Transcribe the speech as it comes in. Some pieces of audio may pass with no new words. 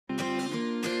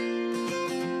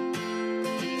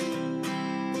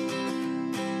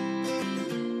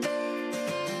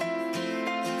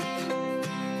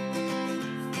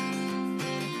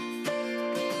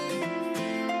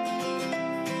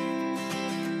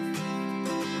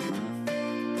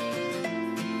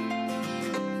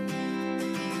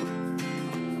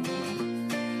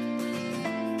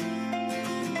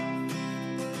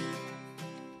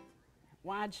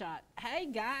Wide Shot. Hey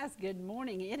guys, good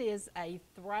morning. It is a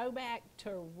throwback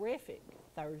terrific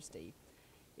Thursday.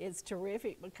 It's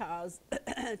terrific because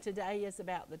today is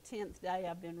about the 10th day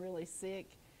I've been really sick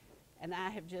and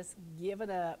I have just given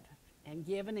up and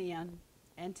given in.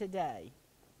 And today,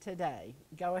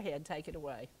 go ahead, take it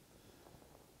away.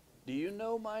 Do you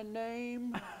know my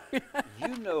name?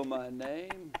 You know my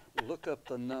name. Look up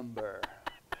the number.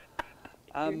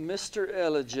 I'm Mr.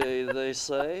 Ellijay, they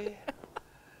say,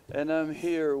 and I'm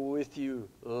here with you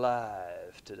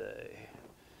live today.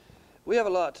 We have a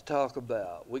lot to talk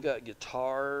about. We got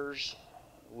guitars.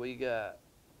 I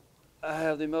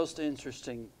have the most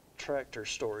interesting tractor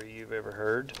story you've ever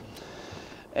heard.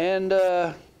 And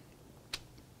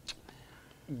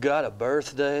got a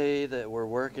birthday that we're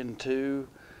working to.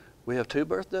 We have two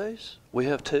birthdays? We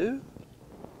have two?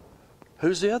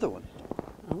 Who's the other one?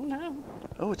 Oh, no.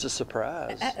 Oh, it's a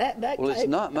surprise. That Well, it's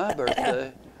not my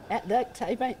birthday. That duct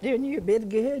tape ain't doing you a bit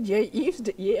good. You ain't used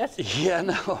it yet. Yeah,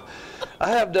 no.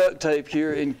 I have duct tape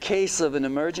here in case of an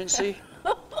emergency.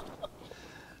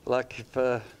 Like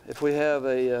if we have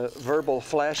a verbal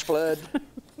flash flood,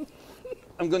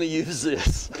 I'm going to use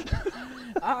this.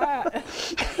 All right.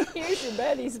 Here's your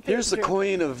buddy's picture. Here's the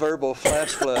queen of verbal flash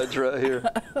floods right here.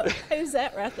 Who's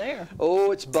that right there?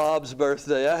 Oh, it's Bob's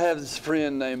birthday. I have this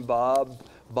friend named Bob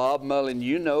Mullen.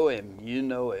 You know him. You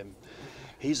know him.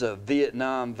 He's a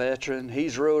Vietnam veteran.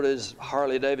 He's rode his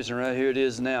Harley Davidson right here. It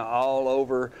is now all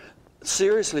over.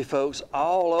 Seriously, folks,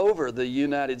 all over the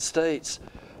United States.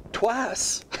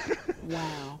 Twice.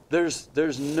 Wow.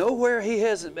 There's nowhere he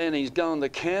hasn't been. He's gone to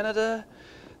Canada.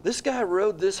 This guy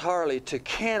rode this Harley to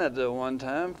Canada one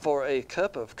time for a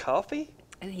cup of coffee.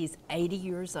 And he's 80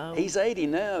 years old? He's 80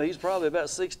 now. He's probably about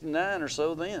 69 or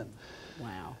so then.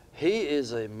 Wow. He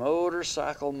is a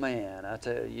motorcycle man, I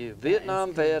tell you.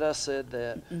 Vietnam vet, I said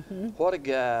that. Mm-hmm. What a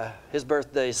guy. His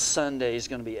birthday's Sunday. He's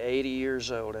going to be 80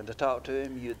 years old. And to talk to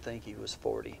him, you'd think he was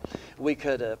 40. We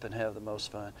cut up and have the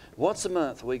most fun. Once a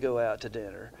month, we go out to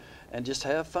dinner and just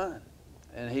have fun.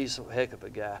 And he's a heck of a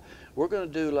guy. We're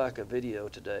going to do like a video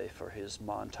today for his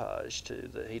montage, too,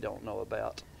 that he don't know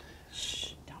about.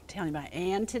 Shh, don't tell anybody.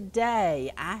 And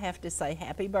today, I have to say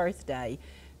happy birthday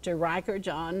to Riker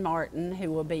John Martin,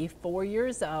 who will be 4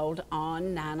 years old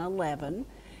on 9/11.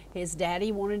 His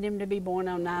daddy wanted him to be born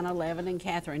on 9/11, and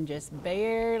Catherine just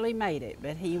barely made it.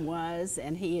 But he was,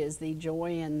 and he is the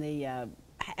joy and the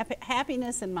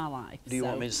happiness in my life. Do you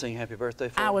want me to sing happy birthday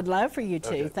for you? I would love for you to.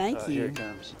 Okay. Thank you. Here it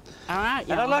comes. All right,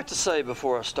 And I'd like to say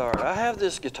before I start, I have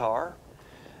this guitar,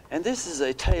 and this is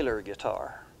a Taylor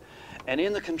guitar. And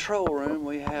in the control room,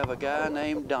 we have a guy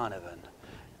named Donovan.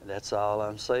 That's all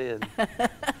I'm saying.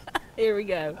 Here we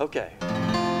go. Okay.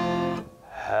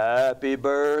 Happy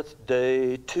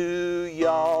birthday to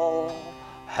y'all.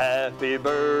 Happy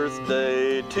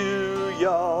birthday to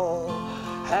y'all.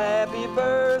 Happy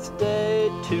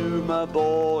birthday to my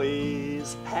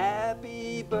boys.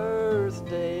 Happy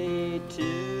birthday to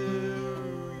you.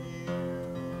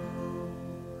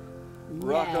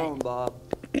 Rock on, Bob.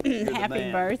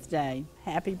 Happy birthday.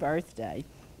 Happy birthday.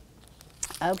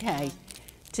 Okay.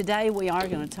 Today we are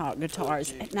going to talk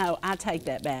guitars. No, I take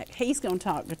that back. He's going to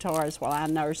talk guitars while I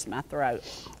nurse my throat.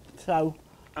 So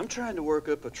I'm trying to work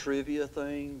up a trivia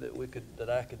thing that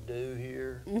I could do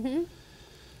here. Mm-hmm.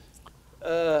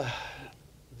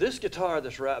 This guitar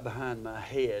that's right behind my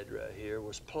head right here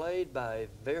was played by a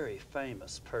very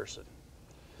famous person.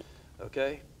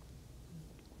 Okay?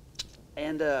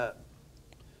 And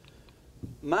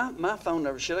my phone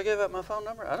number, should I give out my phone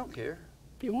number? I don't care.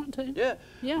 if you want to. Yeah.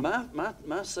 Yeah.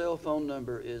 My cell phone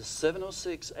number is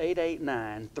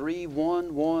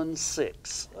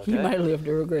 706-889-3116. Okay? You may live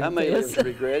to regret I may this. live to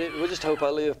regret it. We just hope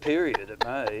I live, period, at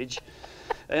my age.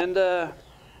 And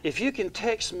if you can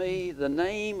text me the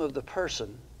name of the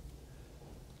person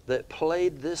that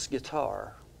played this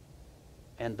guitar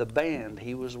and the band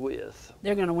he was with,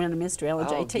 They're going to win a Mr.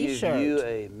 Ellijay T-shirt. I'll give you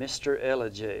a Mr.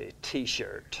 Ellijay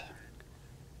T-shirt.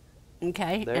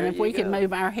 Okay, There and if you we go. could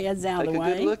move our heads out Take of the a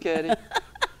way. good look at it.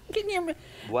 Can you move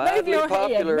Widely your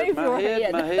popular. head? Move your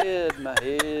head. My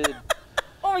head.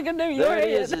 What are we going to do? Your There it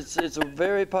head. is. It's a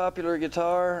very popular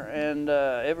guitar, and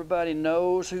everybody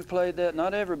knows who played that.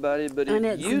 Not everybody, but And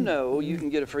if it's- you know, you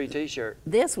can get a free T-shirt.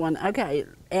 This one, okay.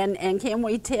 And can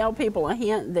we tell people a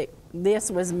hint that this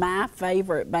was my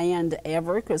favorite band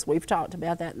ever, because we've talked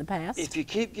about that in the past? If you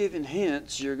keep giving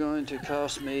hints, you're going to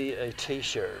cost me a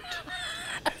T-shirt.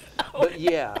 But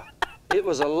yeah, it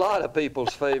was a lot of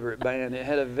people's favorite band. It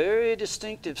had a very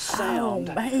distinctive sound,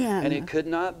 Oh, man. and it could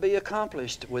not be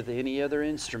accomplished with any other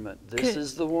instrument. This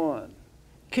is the one.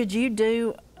 Could you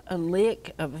do a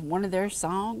lick of one of their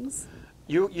songs?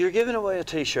 You're giving away a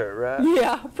T-shirt, right?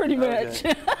 Yeah, pretty much.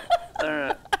 Okay. All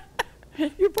right.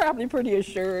 You're probably pretty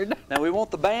assured. Now we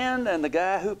want the band and the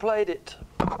guy who played it.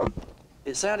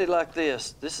 It sounded like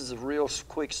this. This is a real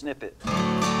quick snippet.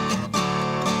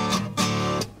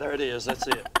 There it is. That's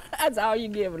it. That's all you're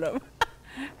giving him.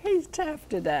 He's tough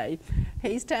today.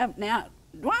 He's tough. Now,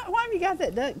 why have you got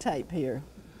that duct tape here?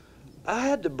 I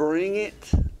had to bring it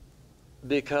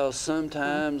because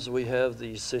sometimes we have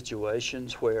these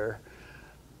situations where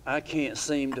I can't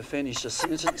seem to finish a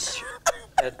sentence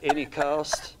at any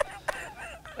cost.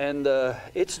 And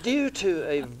it's due to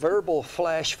a verbal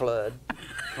flash flood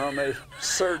from a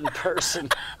certain person.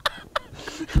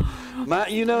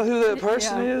 You know who that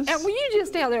person is? And will you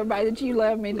just tell everybody that you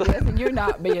love me to death and you're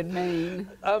not being mean?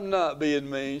 I'm not being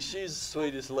mean. She's the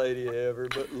sweetest lady ever,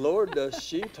 but Lord, does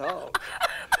she talk.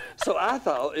 So I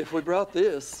thought if we brought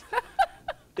this,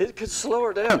 it could slow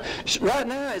her down. Right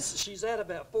now, she's at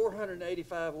about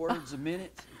 485 words a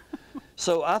minute.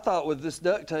 So I thought with this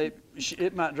duct tape,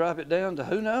 it might drop it down to,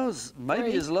 who knows,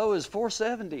 maybe as low as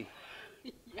 470.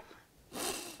 Yeah.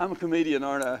 I'm a comedian,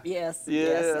 aren't I? Yes. Yeah,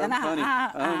 yes. I'm funny.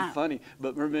 I'm funny.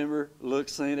 But remember,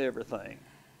 looks ain't everything.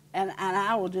 And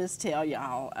I will just tell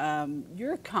y'all,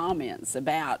 your comments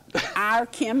about our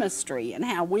chemistry and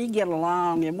how we get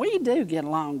along, and we do get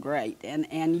along great.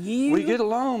 And you... We get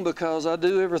along because I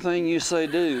do everything you say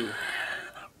do.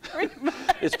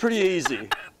 It's pretty easy.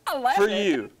 I love for it.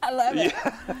 you. I love it.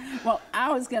 Yeah. Well,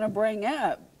 I was going to bring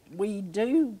up, we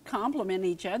do compliment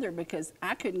each other because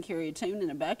I couldn't carry a tune in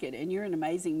a bucket, and you're an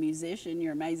amazing musician,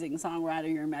 you're an amazing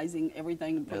songwriter, you're amazing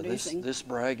everything in producing. This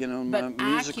bragging on but my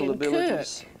musical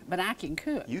abilities. But I can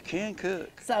cook. You can cook.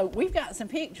 So we've got some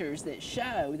pictures that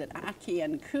show that I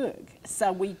can cook.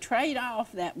 So we trade off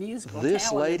that musical This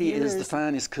talent lady of is the yours.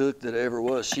 finest cook that ever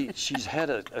was. She's had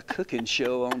a cooking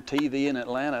show on TV in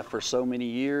Atlanta for so many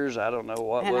years. I don't know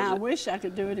what And was I it. wish I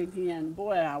could do it again.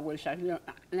 Boy, I wish I could do it.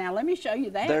 Now, let me show you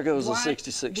that. There goes the Right?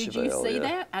 66 Did Chevelle. you see yeah.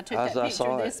 that? I took I that picture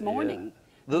saw this it, morning. Yeah.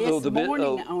 This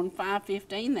morning oh. on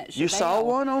 515, that Chevelle. You saw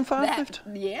one on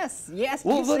 515? Yes, yes.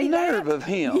 Well, you the see nerve that? of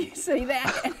him. You see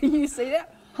that? You see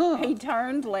that? Huh. He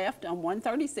turned left on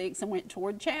 136 and went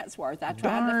toward Chatsworth. I tried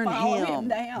Darn to follow him him.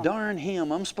 down. Darn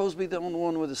him. I'm supposed to be the only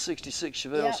one with a 66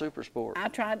 Chevelle Yep. Super Sport. I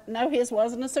tried. No, his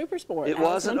wasn't a Super Sport. It I was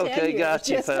wasn't? gonna tell Okay, you. got It's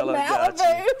you, just fella. A Got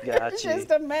Malibu. you. Got It's you.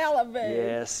 just a Malibu.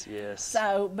 Yes, yes.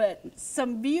 So, but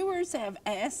some viewers have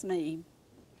asked me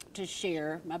to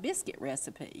share my biscuit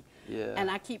recipe. Yeah. And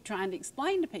I keep trying to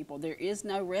explain to people there is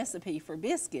no recipe for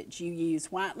biscuits. You use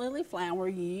white lily flour,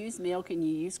 you use milk, and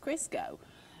you use Crisco.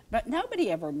 But nobody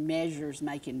ever measures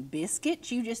making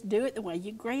biscuits. You just do it the way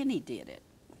your granny did it,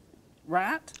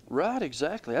 right? Right,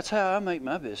 exactly. That's how I make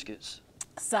my biscuits.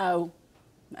 So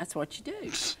that's what you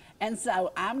do. And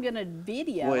so I'm going to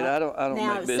video. Wait, I don't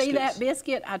now, make biscuits. see that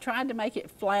biscuit? I tried to make it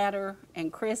flatter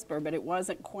and crisper, but it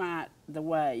wasn't quite the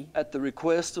way. At the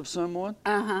request of someone?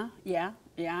 Uh-huh, yeah.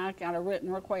 Yeah, I got a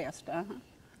written request, uh-huh.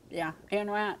 Yeah, in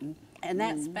writing. And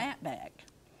that's fatback.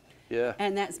 Yeah.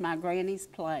 And that's my granny's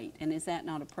plate. And is that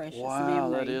not a precious Wow,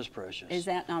 memory? that is precious. Is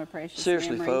that not a precious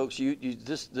Seriously, memory? folks,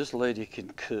 this lady can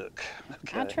cook.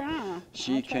 Okay? I try.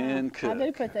 She I try. can cook. I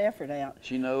do put the effort out.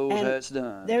 She knows And how it's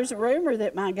done. There's a rumor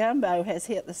that my gumbo has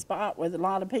hit the spot with a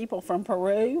lot of people from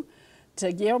Peru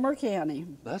to Gilmer County.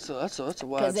 That's a Because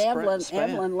widespread span.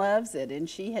 Evelyn loves it, and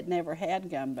she had never had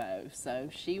gumbo, so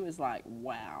she was like,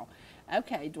 wow.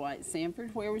 Okay, Dwight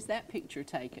Sanford, where was that picture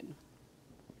taken?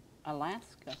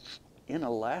 Alaska. In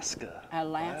Alaska.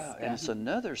 Alaska. Wow. And it's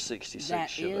another 66 That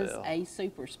Chevelle. is a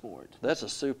super sport. That's a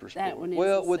super sport. That one is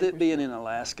well, a with super it being in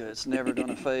Alaska, it's never going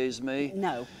to faze me.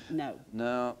 No, no,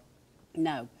 No.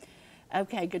 no.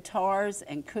 Okay, guitars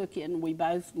and cooking, we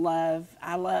both love.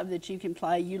 I love that you can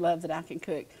play. You love that I can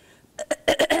cook.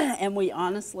 And we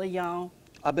honestly, y'all,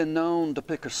 I've been known to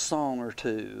pick a song or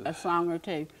two. a song or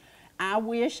two. I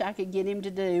wish I could get him to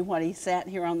do what he sat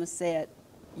here on the set.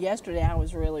 Yesterday I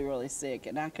was really, really sick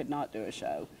and I could not do a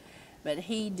show. But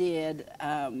he did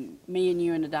Me and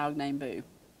You and a Dog Named Boo.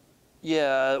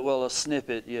 Yeah, well, a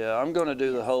snippet, yeah. I'm going to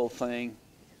do the whole thing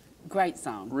Great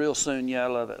song. real soon. Yeah, I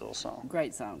love that little song.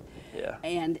 Great song. Yeah.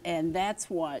 And that's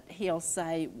what he'll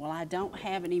say, well, I don't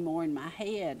have any more in my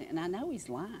head. And I know he's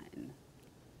lying.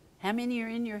 How many are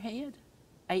in your head?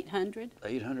 800?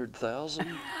 800,000.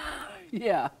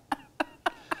 Yeah.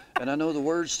 And I know the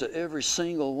words to every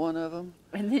single one of them.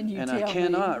 And then you And tell I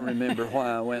cannot me. remember why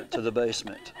I went to the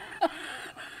basement.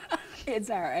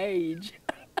 It's our age.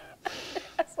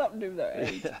 That's something to do with our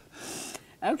age.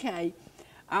 Yeah. Okay.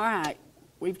 All right.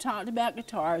 We've talked about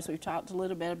guitars. We've talked a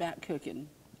little bit about cooking.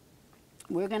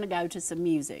 We're going to go to some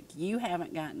music. You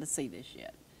haven't gotten to see this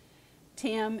yet.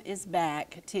 Tim is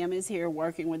back. Tim is here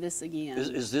working with us again.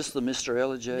 Is this the Mr.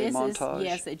 Ellijay montage? Is,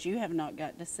 yes, that you have not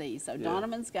got to see. So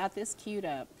Donovan's got this queued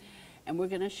up, and we're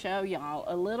going to show y'all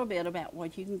a little bit about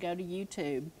what you can go to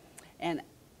YouTube. And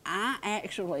I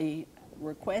actually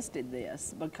requested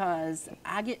this because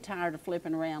I get tired of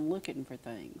flipping around looking for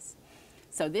things.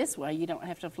 So this way you don't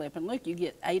have to flip and look. You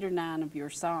get 8 or 9 of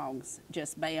your songs,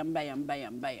 just bam, bam,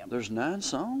 bam, bam. There's 9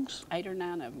 songs? 8 or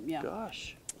 9 of them, yeah.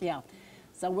 Gosh. Yeah.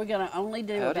 So we're going to only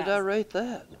do How did I rate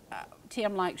that?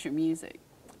 Tim likes your music.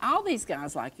 All these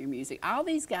guys like your music. All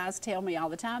these guys tell me all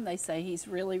the time, they say he's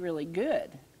really, really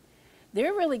good.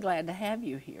 They're really glad to have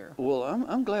you here. Well,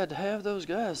 I'm glad to have those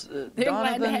guys. They're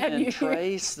Donovan glad to have and you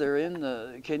Trace, they're in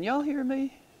the, can y'all hear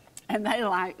me? And they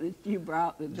like that you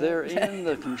brought the They're in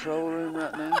the control room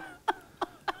right now.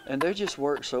 And they just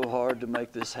worked so hard to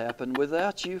make this happen.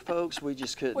 Without you folks, we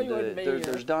just couldn't do it.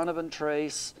 There's Donovan,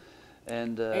 Trace,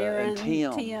 and Aaron,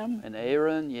 Tim. And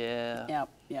Aaron, yeah. Yep,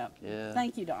 yep. Yeah.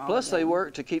 Thank you to all Plus of them. they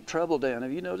work to keep trouble down.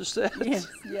 Have you noticed that? Yes,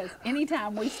 yes.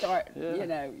 Anytime we start, Yeah. you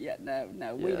know,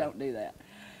 no, we Yeah. don't do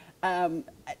that.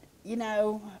 You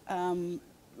know,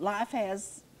 life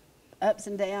has ups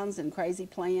and downs and crazy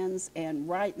plans, and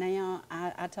right now,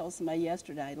 I told somebody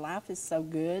yesterday, life is so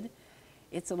good,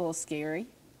 it's a little scary,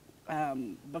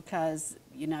 because,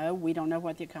 you know, we don't know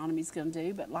what the economy's going to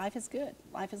do, but life is good.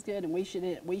 Life is good, and we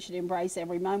should embrace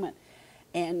every moment.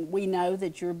 And we know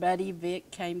that your buddy Vic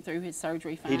came through his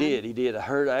surgery fine. He did.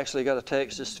 I actually got a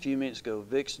text just a few minutes ago.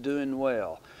 Vic's doing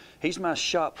well. He's my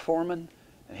shop foreman,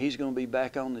 and he's going to be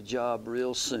back on the job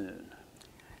real soon.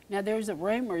 Now, there's a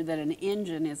rumor that an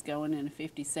engine is going in a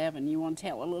 57. You want to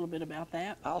tell a little bit about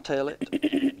that? I'll tell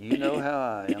it. You know how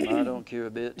I am. I don't care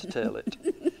a bit to tell it.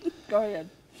 Go ahead.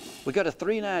 We got a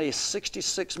 390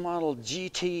 66 model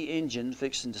GT engine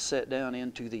fixing to set down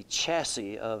into the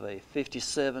chassis of a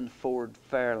 57 Ford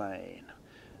Fairlane.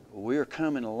 We're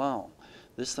coming along.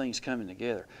 This thing's coming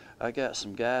together. I got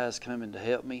some guys coming to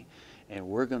help me, and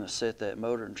we're going to set that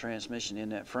motor and transmission in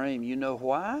that frame. You know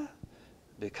why?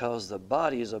 Because the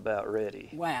body is about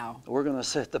ready. Wow. We're going to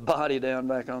set the body down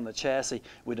back on the chassis.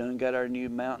 We done got our new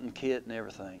mounting kit and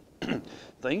everything.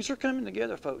 Things are coming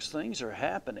together, folks. Things are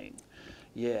happening.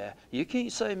 Yeah, you can't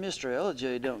say Mr.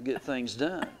 Ellijay don't get things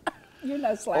done. You're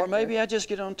no slacker. Or maybe I just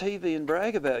get on TV and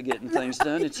brag about getting things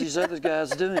done. It's these other guys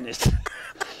doing it.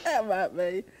 That might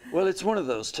be. Well, it's one of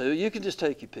those two. You can just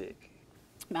take your pick.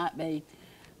 Might be.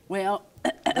 Well,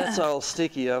 that's all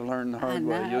sticky. I've learned the hard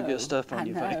way. You'll get stuff on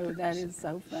your fingers. I know, that is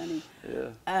so funny.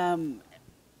 Yeah.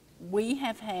 We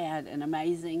have had an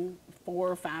amazing 4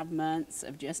 or 5 months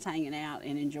of just hanging out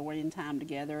and enjoying time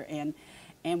together, and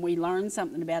we learn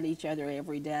something about each other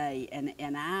every day.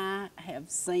 And I have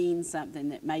seen something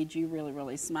that made you really,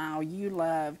 really smile. You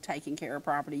love taking care of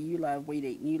property. You love weed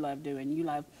eating. You love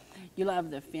you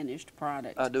love the finished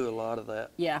product. I do a lot of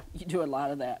that. Yeah, you do a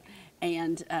lot of that.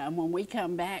 And when we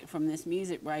come back from this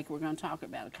music break, we're going to talk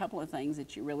about a couple of things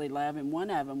that you really love. And one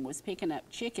of them was picking up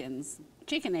chicken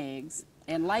eggs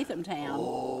in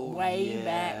Lathamtown way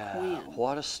back when.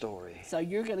 What a story. So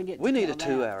you're going to get to We need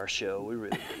tell a 2-hour show. We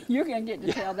really do. You're going to get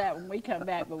to tell that when we come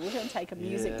back. But we're going to take a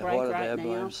music break what a right damn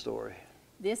now. Story.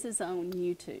 This is on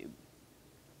YouTube.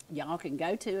 Y'all can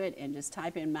go to it and just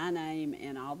type in my name,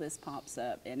 and all this pops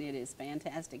up. And it is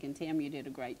fantastic. And Tim, you did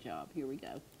a great job. Here we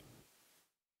go.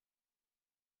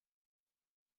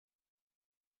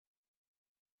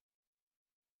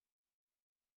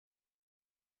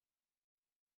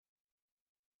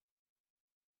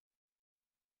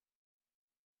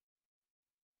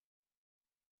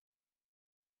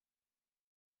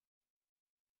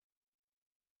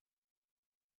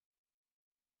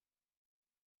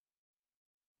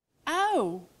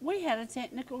 Oh, we had a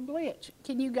technical glitch.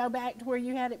 Can you go back to where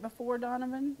you had it before,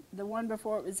 Donovan? The one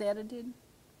before it was edited?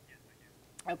 Yes,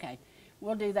 I can. Okay,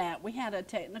 we'll do that. We had a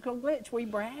technical glitch. We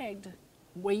bragged.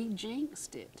 We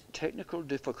jinxed it. Technical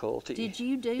difficulty. Did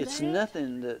you do that? It's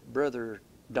nothing that Brother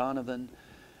Donovan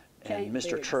and Can't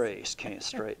Mr. fix. Trace can't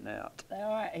straighten out. All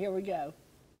right, here we go.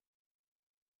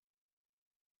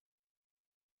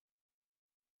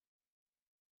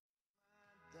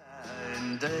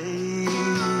 Dying day.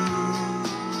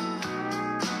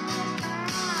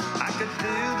 I could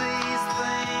do these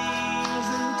things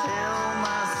and tell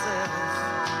myself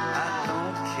I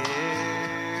don't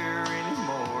care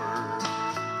anymore.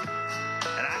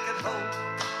 And I could hope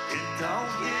it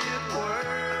don't get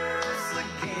worse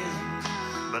again,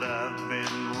 but I've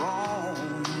been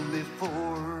wrong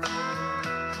before.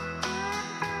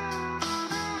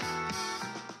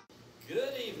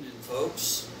 Good evening,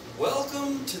 folks.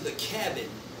 Welcome to the cabin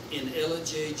in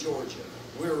Ellijay, Georgia.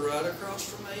 We're right across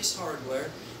from Ace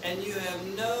Hardware, and you have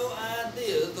no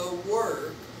idea the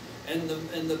work and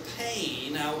the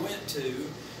pain I went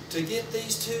to get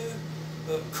these two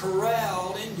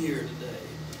corralled in here today.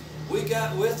 We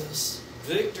got with us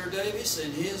Victor Davis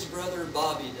and his brother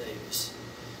Bobby Davis.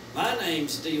 My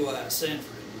name's D.Y.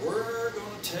 Sanford, and we're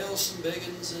going to tell some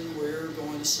biggins and we're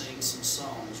going to sing some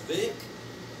songs. Vic,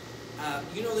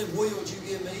 you know them wheels you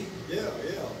give me? Yeah.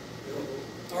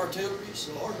 Artilleries?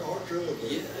 Artillery.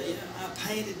 Yeah. I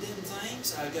painted them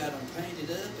things. I got them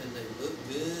painted up and they look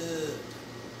good.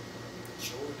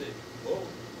 Sure do. Well,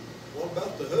 what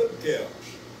about the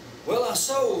hubcaps? Well, I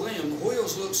sold them. The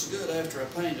wheels look so good after I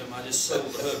painted them, I just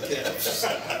sold the hubcaps.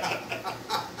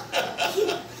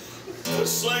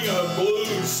 Sing a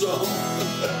blues song.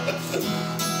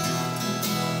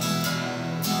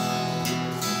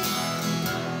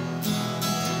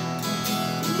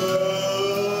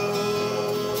 Love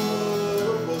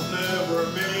was never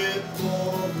meant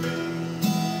for me.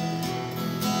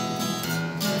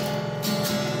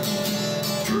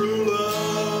 True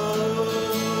love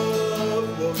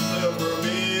was never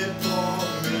meant for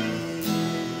me.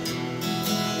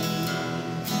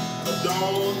 I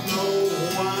don't know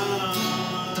why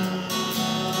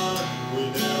we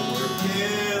never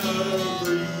can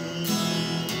agree.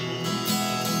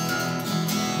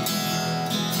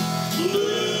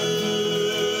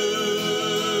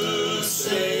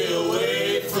 Stay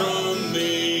away from me.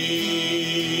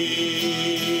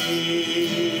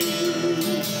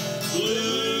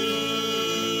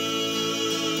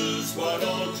 Blues, why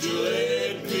don't you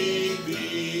let me be?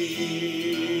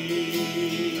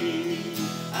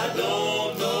 I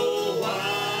don't know why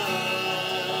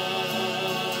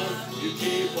you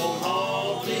keep on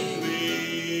haunting me.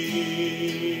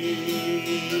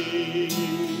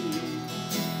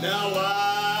 Now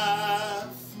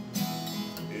life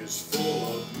is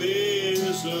full of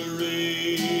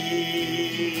misery,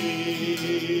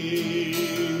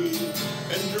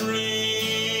 and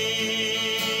dreams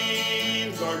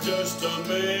are just a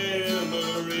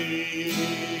memory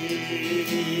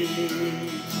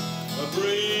of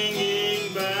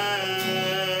bringing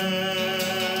back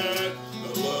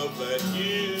the love that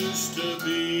used to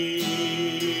be.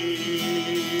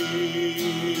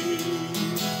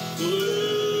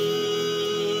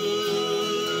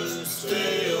 Blues,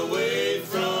 stay away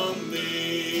from me.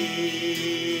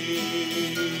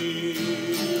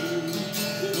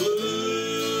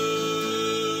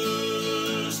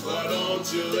 Blues, why don't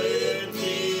you let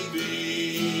me be?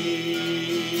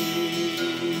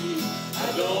 I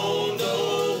don't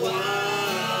know why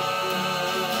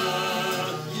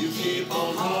you keep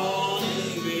on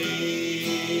haunting me.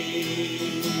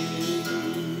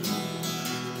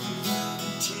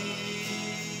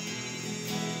 Tears,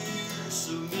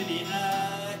 so many I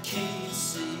can't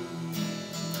see.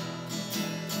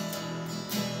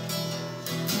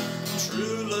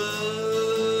 True love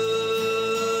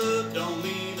don't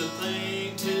mean a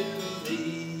thing to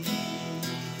me.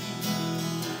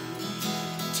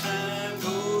 Time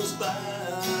goes by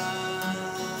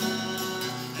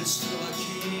and still I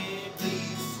can't be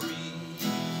free.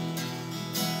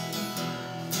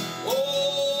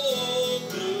 Oh,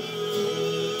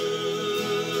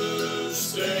 blues,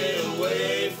 stay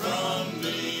away from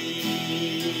me.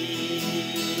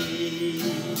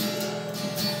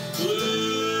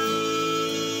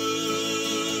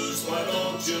 Blues, why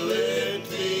don't you let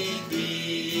me be?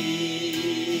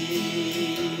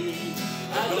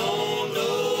 I don't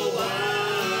know why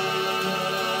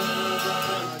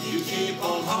you keep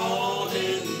on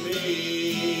haunting me.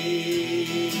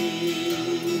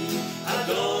 I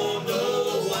don't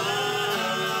know why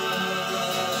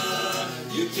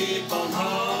you keep on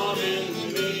haunting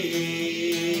me.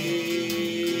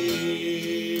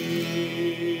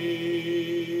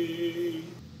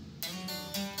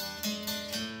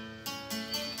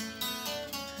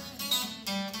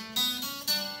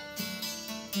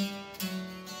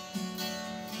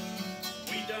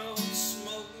 We don't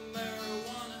smoke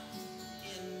marijuana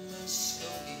in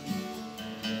Muskogee.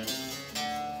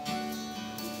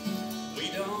 We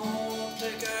don't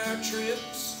take our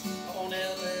trips on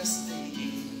LSD.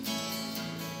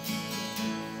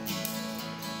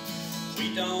 We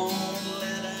don't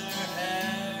let our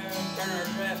hair burn our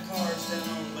draft cards down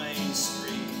on Main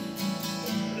Street.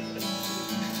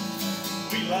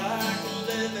 We like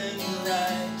living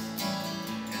right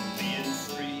and being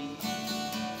free.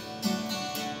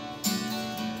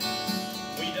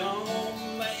 We don't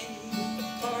make a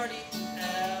party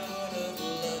out of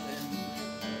loving.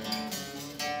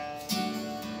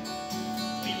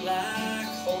 We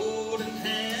like holding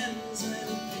hands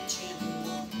and pitching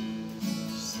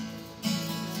ones.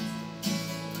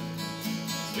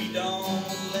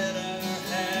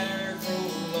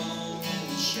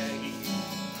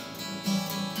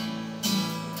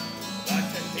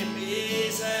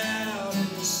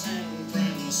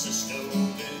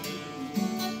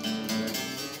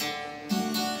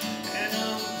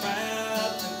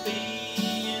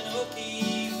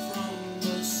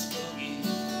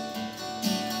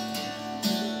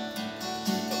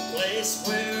 place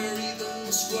where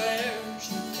even squares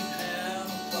can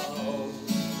have a ball.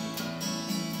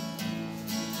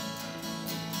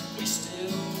 We still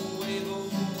wave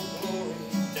old glory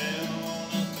down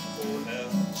at the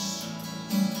courthouse,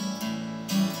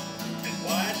 and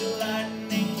white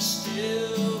lightning's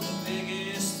still the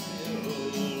biggest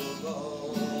thrill of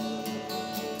all.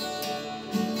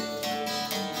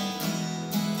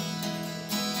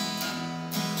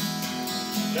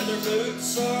 Leather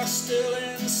boots are still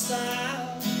in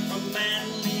style from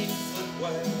manly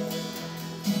footwear.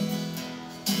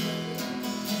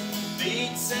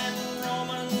 Beats and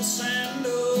Roman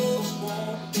sandals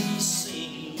won't be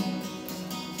seen.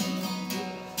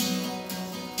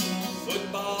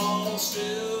 Football's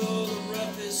still the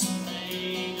roughest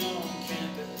thing on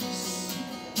campus,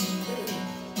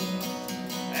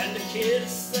 and the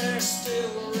kids there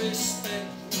still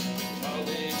respect the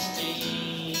college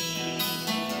dean.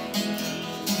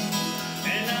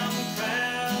 And I'm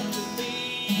proud to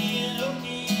be an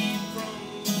Okie from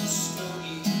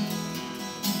Muskogee,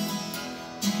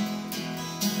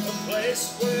 a place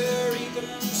where even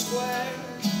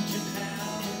squares can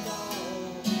have a ball.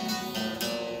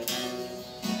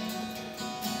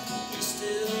 We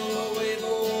still wave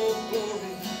old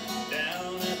glory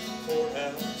down at the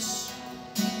courthouse,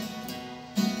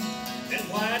 and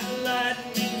white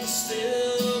lightning's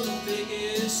still the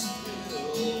biggest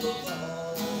thrill of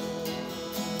all.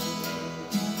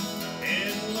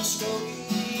 In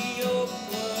Muskogee,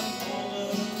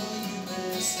 Oklahoma,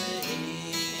 USA.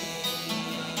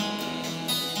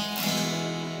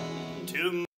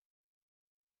 To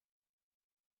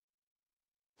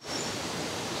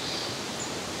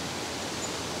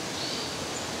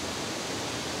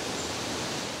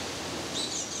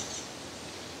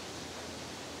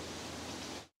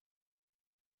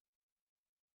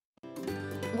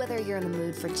Whether you're in the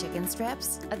mood for chicken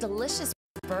strips, a delicious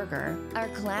burger, our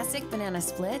classic banana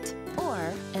split,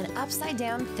 or an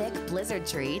upside-down thick blizzard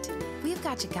treat, we've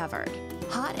got you covered.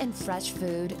 Hot and fresh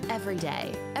food every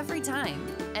day, every time,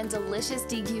 and delicious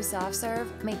DQ soft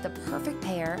serve make the perfect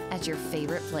pair at your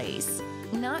favorite place.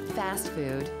 Not fast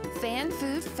food, fan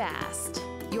food fast.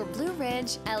 Your Blue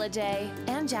Ridge, Ellijay,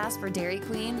 and Jasper Dairy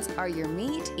Queens are your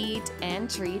meet, eat, and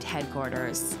treat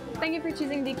headquarters. Thank you for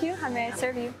choosing DQ. How may I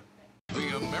serve you?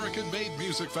 The American-Made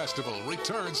Music Festival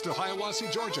returns to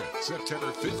Hiawassee, Georgia,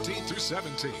 September 15th through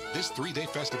 17th. This three-day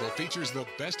festival features the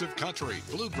best of country,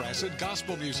 bluegrass, and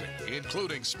gospel music,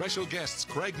 including special guests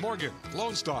Craig Morgan,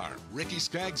 Lone Star, Ricky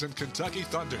Skaggs and Kentucky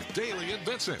Thunder, Daly and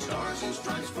Vincent. Stars and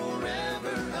stripes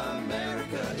forever,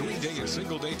 America. 3-day and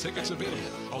single-day tickets available,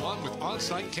 along with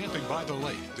on-site camping by the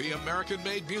lake. The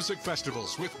American-Made Music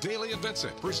Festivals with Daly and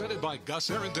Vincent, presented by Gus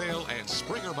Arundale and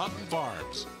Springer Mountain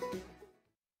Farms.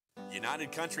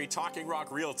 United Country Talking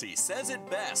Rock Realty says it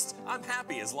best. I'm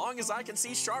happy as long as I can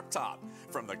see Sharp Top.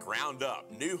 From the ground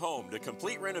up, new home to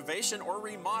complete renovation or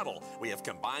remodel, we have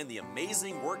combined the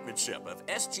amazing workmanship of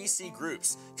SGC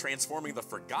Groups, transforming the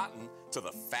forgotten to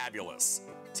the fabulous.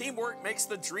 Teamwork makes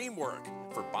the dream work.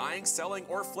 For buying, selling,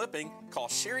 or flipping, call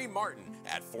Sherry Martin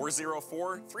at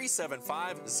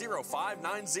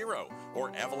 404-375-0590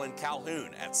 or Evelyn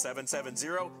Calhoun at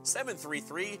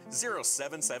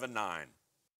 770-733-0779.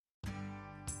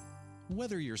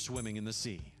 Whether you're swimming in the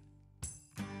sea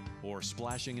or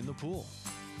splashing in the pool,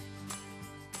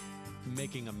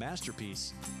 making a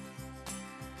masterpiece,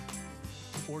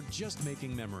 or just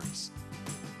making memories,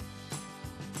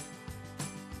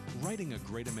 writing a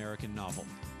great American novel,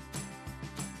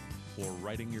 or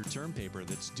writing your term paper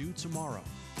that's due tomorrow.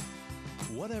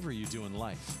 Whatever you do in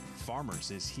life,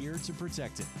 Farmers is here to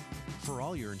protect it. For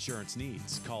all your insurance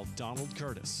needs, call Donald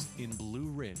Curtis in Blue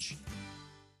Ridge.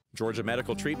 Georgia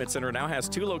Medical Treatment Center now has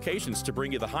 2 locations to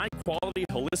bring you the high-quality,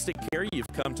 holistic care you've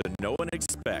come to know and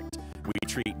expect. We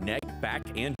treat neck, back,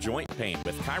 and joint pain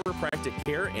with chiropractic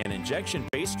care and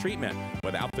injection-based treatment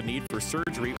without the need for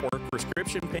surgery or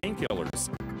prescription painkillers.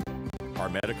 Our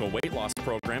medical weight loss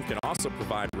program can also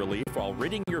provide relief while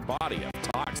ridding your body of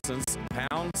toxins,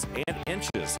 pounds, and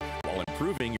inches while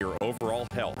improving your overall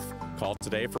health. Call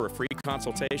today for a free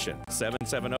consultation,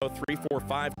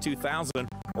 770-345-2000,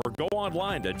 or go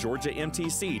online to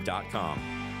georgiamtc.com.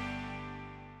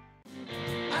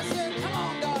 I said, come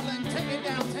on, darling, take me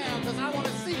downtown, because I want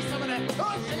to see some of that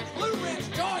push in Blue Ridge,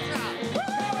 Georgia.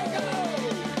 Here we go!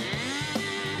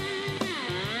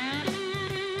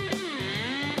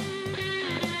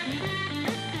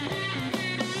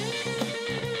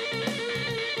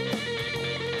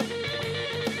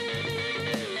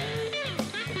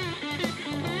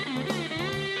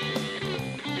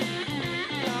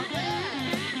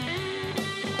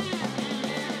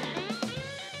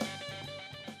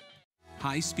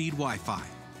 high-speed Wi-Fi.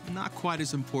 Not quite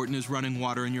as important as running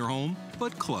water in your home,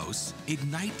 but close.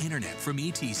 Ignite Internet from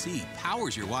ETC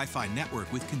powers your Wi-Fi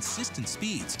network with consistent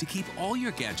speeds to keep all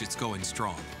your gadgets going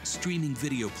strong. Streaming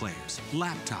video players,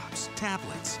 laptops,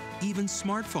 tablets, even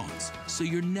smartphones, so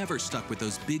you're never stuck with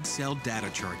those big cell data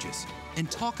charges. And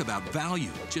talk about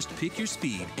value. Just pick your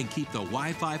speed and keep the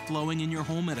Wi-Fi flowing in your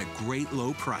home at a great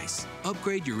low price.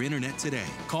 Upgrade your internet today.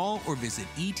 Call or visit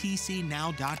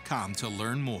etcnow.com to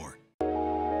learn more.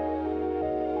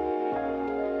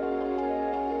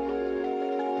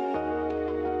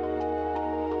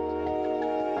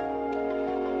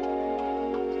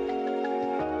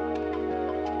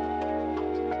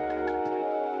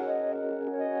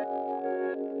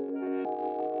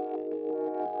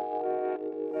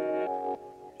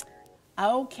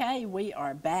 Okay, we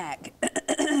are back.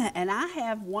 And I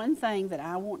have one thing that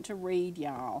I want to read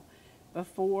y'all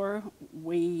before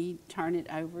we turn it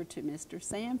over to Mr.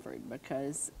 Sanford,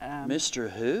 because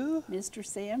Mr. Who? Mr.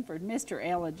 Sanford, Mr.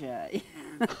 Ellijay.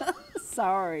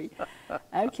 Sorry.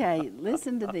 Okay,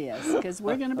 listen to this, because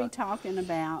we're going to be talking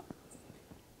about,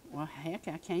 well, heck,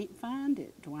 I can't find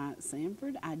it, Dwight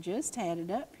Sanford. I just had it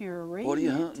up here reading. What are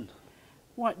you hunting?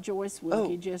 What Joyce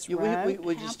Wilkie just wrote.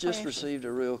 We just received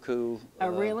a real cool...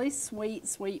 a really sweet,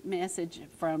 sweet message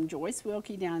from Joyce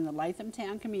Wilkie down in the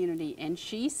Lathamtown community, and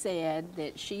she said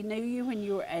that she knew you when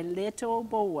you were a little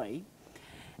boy.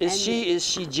 Is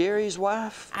she Jerry's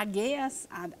wife? I guess.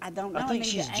 I don't know. I think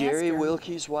she's Jerry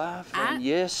Wilkie's wife. And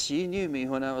yes, she knew me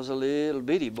when I was a little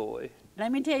bitty boy.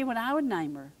 Let me tell you what I would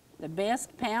name her. The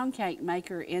best pound cake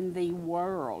maker in the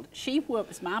world. She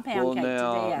whoops my pound cake to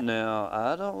death. Now,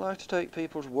 I don't like to take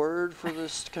people's word for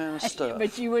this kind of stuff.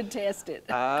 But you would test it.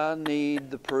 I need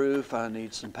the proof. I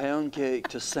need some pound cake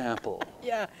to sample.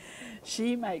 Yeah,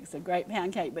 she makes a great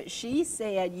pound cake. But she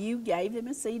said you gave them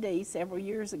a CD several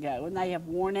years ago, and they have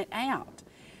worn it out.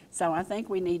 So I think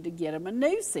we need to get them a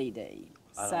new CD.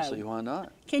 I don't see why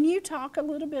not. Can you talk a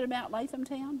little bit about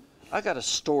Lathamtown? I got a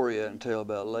story I can tell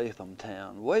about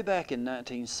Lathamtown. Way back in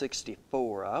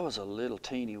 1964, I was a little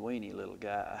teeny-weeny little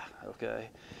guy, okay?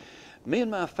 Me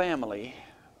and my family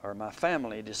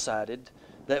decided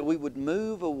that we would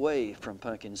move away from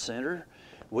Pickin Center.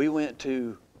 We went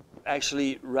to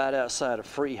actually right outside of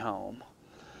Freehome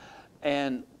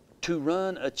and to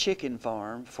run a chicken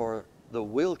farm for the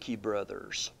Wilkie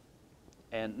brothers.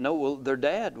 And no, well, their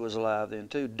dad was alive then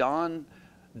too, Don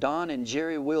and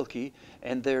Jerry Wilkie,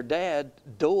 and their dad,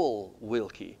 Dole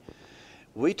Wilkie.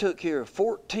 We took care of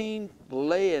 14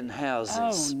 laying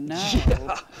houses. Oh, no.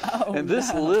 Yeah. Oh, and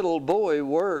this no. little boy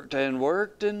worked and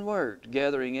worked and worked,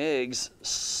 gathering eggs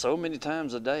so many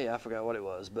times a day. I forgot what it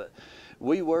was, but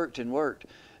we worked and worked.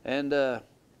 And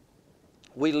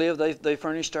we lived, they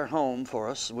furnished our home for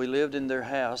us. We lived in their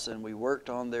house, and we worked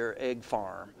on their egg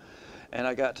farm. And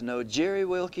I got to know Jerry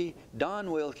Wilkie,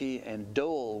 Don Wilkie, and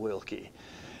Dole Wilkie.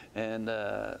 And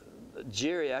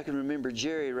Jerry, I can remember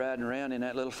Jerry riding around in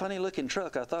that little funny-looking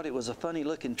truck. I thought it was a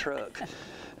funny-looking truck,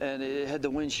 and it had the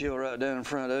windshield right down in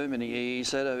front of him. And he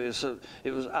said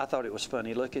I thought it was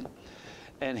funny-looking.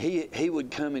 And he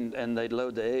would come in, and they'd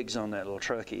load the eggs on that little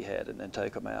truck he had, and then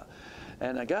take them out.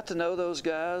 And I got to know those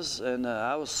guys, and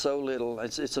I was so little.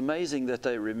 It's amazing that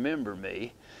they remember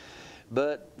me.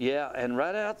 But yeah, and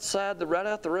right out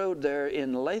the road there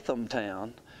in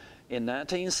Lathamtown, in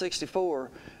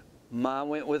 1964. I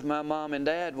went with my mom and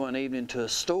dad one evening to a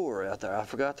store out there. I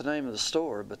forgot the name of the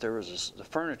store, but there was a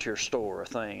furniture store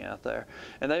thing out there.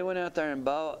 And they went out there and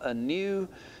bought a new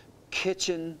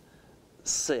kitchen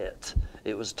set.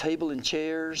 It was table and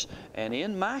chairs. And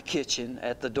in my kitchen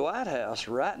at the Dwight house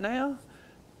right now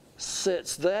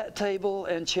sits that table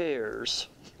and chairs.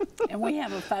 And we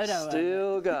have a photo of it.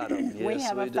 Still got them. Yes, we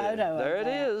have a photo of There it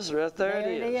is, right there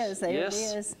it is. There Yes.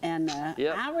 it is. And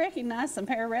I recognize some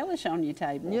pear relish on your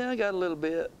table. Yeah, I got a little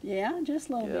bit. Yeah, just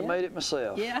a little bit. I made it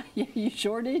myself. Yeah, you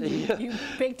sure did. You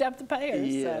picked up the pears.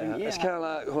 Yeah, so, yeah. It's kind of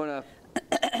like when I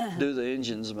do the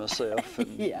engines myself.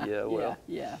 And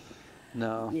Yeah.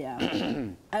 No. Yeah.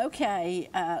 Okay,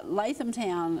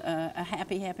 Lathamtown, a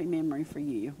happy memory for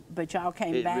you. But y'all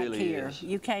came back really here. Is.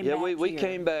 You came back back we here.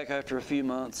 came back after a few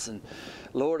months, and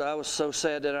Lord, I was so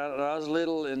sad that I was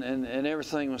little, and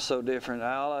everything was so different.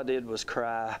 All I did was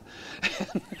cry,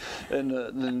 and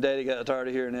then Daddy got tired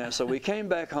of hearing that. So we came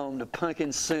back home to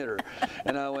Pickin Center,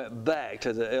 and I went back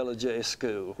to the LIJ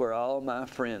school where all my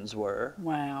friends were.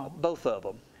 Wow. Both of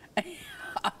them.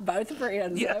 Both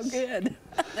friends. Yes. So good.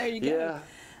 There you go. Yeah.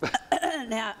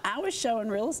 Now, I was showing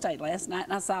real estate last night,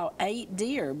 and I saw 8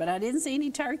 deer, but I didn't see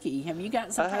any turkey. Have you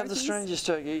got some turkeys? I have the strangest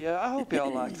turkey. Yeah, I hope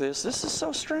y'all like this. This is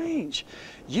so strange.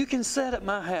 You can sit at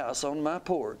my house on my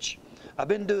porch. I've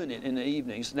been doing it in the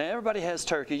evenings. Now everybody has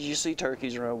turkeys. You see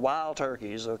turkeys around, wild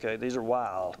turkeys. Okay, these are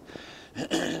wild,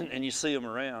 and you see them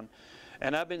around.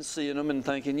 And I've been seeing them and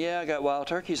thinking, yeah, I got wild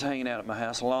turkeys hanging out at my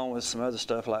house, along with some other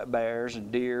stuff like bears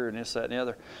and deer and this, that, and the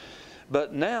other.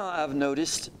 But now I've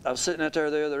noticed, I was sitting out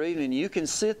there the other evening, you can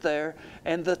sit there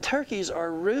and the turkeys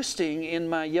are roosting in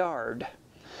my yard.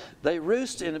 They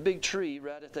roost in a big tree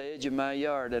right at the edge of my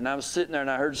yard. And I was sitting there and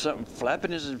I heard something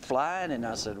flapping and flying, and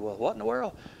I said, well, what in the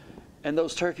world? And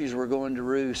those turkeys were going to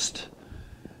roost.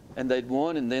 And they'd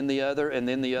one and then the other and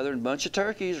then the other, and a bunch of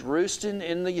turkeys roosting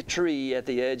in the tree at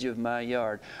the edge of my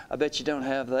yard. I bet you don't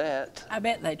have that. I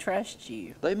bet they trust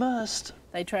you. They must.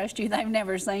 They trust you. They've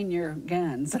never seen your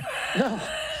guns. No.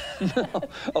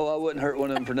 Oh, I wouldn't hurt one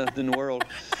of them for nothing in the world.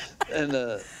 And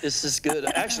it's just good.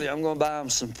 Actually, I'm going to buy them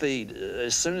some feed.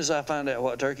 As soon as I find out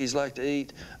what turkeys like to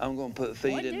eat, I'm going to put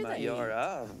feed in my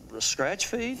yard. Scratch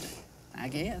feed? I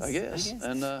guess. I guess.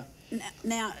 And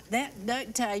now, that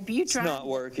duct tape, you tried. It's not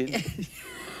working.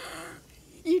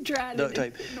 You tried duct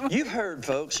tape. You've heard,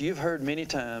 folks, you've heard many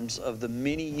times of the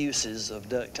many uses of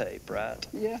duct tape, right?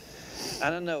 Yeah.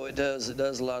 And I know it does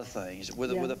a lot of things.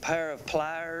 With a pair of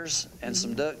pliers and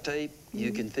some duct tape,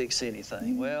 you can fix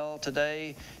anything. Well,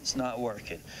 today it's not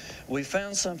working. We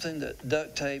found something that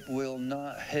duct tape will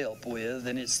not help with,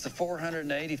 and it's the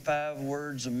 485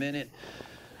 words a minute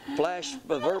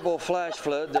verbal flash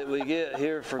flood that we get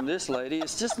here from this lady.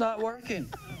 It's just not working.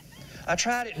 I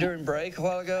tried it during break a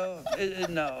while ago.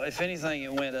 No, if anything,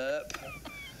 it went up.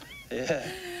 Yeah.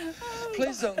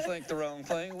 Please don't think the wrong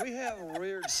thing. We have a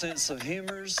weird sense of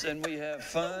humors, and we have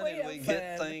fun, and we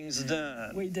get things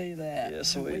done. We do that.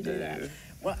 Yes, we do.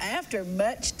 Well, after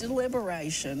much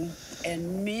deliberation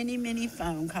and many, many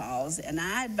phone calls, and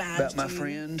I advised about my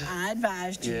friend. I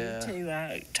advised you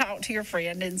to talk to your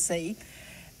friend and see.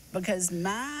 Because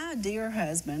my dear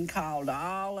husband called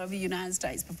all over the United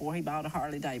States before he bought a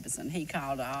Harley Davidson. He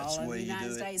called all over the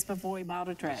United States before he bought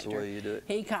a tractor. That's the way you do it.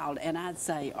 He called, and I'd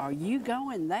say, are you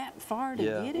going that far to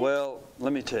get it? Well,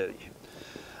 let me tell you.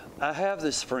 I have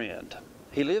this friend.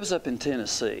 He lives up in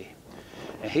Tennessee,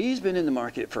 and he's been in the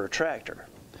market for a tractor.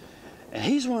 And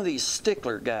he's one of these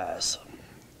stickler guys.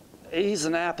 He's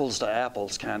an apples to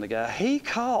apples kind of guy. He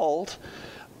called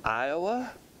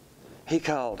Iowa. He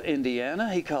called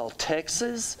Indiana, he called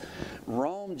Texas,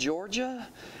 Rome, Georgia.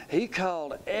 He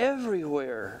called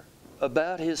everywhere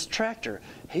about his tractor.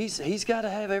 He's got to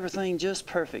have everything just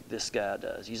perfect, this guy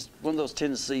does. He's one of those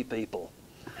Tennessee people.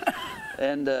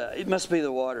 And it must be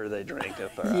the water they drink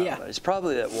up there. Yeah. It's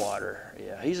probably that water.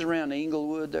 Yeah, he's around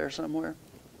Inglewood there somewhere.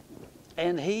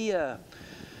 And he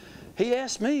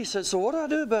asked me, he said, so what do I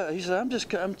do about it? He said,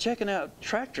 I'm checking out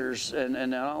tractors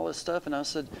and all this stuff. And I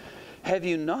said, have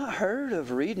you not heard of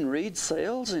Reed & Reed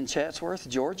Sales in Chatsworth,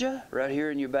 Georgia, right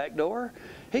here in your back door?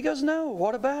 He goes, no,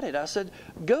 what about it? I said,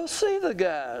 go see the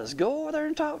guys. Go over there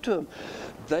and talk to them.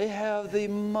 They have the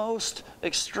most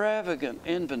extravagant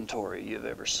inventory you've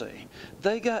ever seen.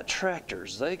 They got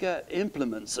tractors. They got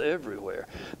implements everywhere.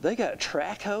 They got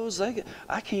track hoes.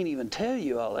 I can't even tell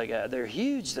you all they got. They're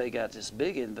huge. They got this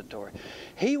big inventory.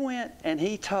 He went and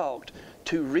he talked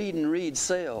to Reed & Reed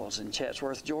Sales in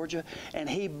Chatsworth, Georgia, and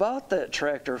he bought that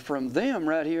tractor from them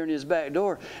right here in his back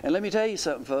door. And let me tell you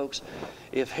something, folks.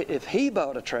 If he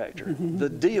bought a tractor, the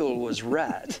deal was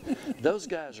right. Those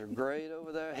guys are great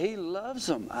over there. He loves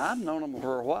them. I've known them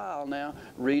for a while now.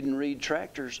 Reed & Reed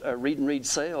Tractors, Reed & Reed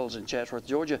Sales in Chatsworth,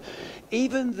 Georgia.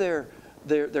 Even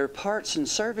their parts and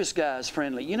service guys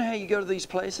friendly. You know how you go to these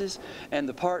places and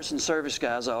the parts and service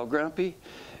guys all grumpy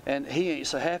and he ain't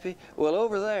so happy? Well,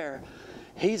 over there,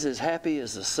 he's as happy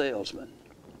as the salesman.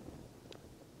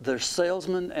 Their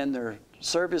salesman and their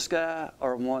service guy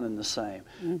are one and the same.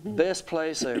 Best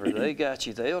place ever. They got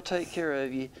you. They'll take care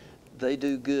of you. They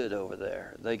do good over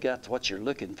there. They got what you're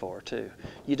looking for, too.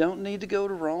 You don't need to go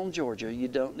to Rome, Georgia. You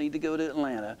don't need to go to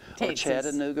Atlanta or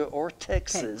Chattanooga or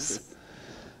Texas.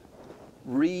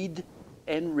 Reed &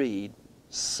 Reed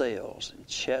Sales in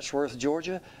Chatsworth,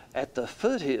 Georgia, at the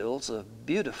foothills of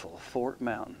beautiful Fort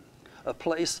Mountain, a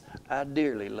place I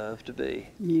dearly love to be.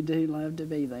 You do love to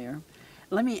be there.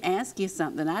 Let me ask you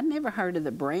something. I'd never heard of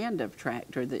the brand of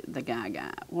tractor that the guy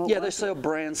got. Yeah, they sell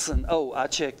Branson. Oh, I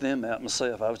checked them out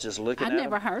myself. I was just looking at them. I'd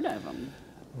never heard of them.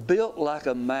 Built like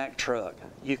a Mack truck.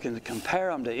 You can compare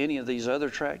them to any of these other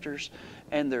tractors,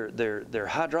 and their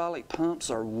hydraulic pumps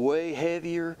are way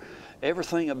heavier.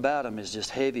 Everything about them is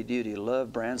just heavy duty.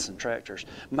 Love Branson tractors.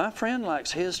 My friend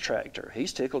likes his tractor.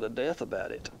 He's tickled to death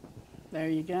about it. There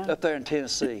you go. Up there in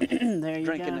Tennessee. There you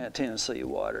drinking go. that Tennessee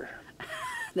water.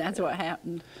 That's what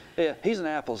happened. Yeah, he's an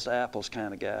apples to apples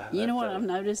kind of guy. You that know what fella. I've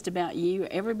noticed about you?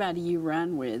 Everybody you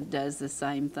run with does the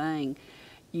same thing.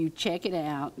 You check it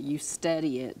out, you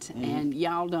study it, and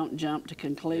y'all don't jump to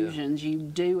conclusions. You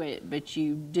do it, but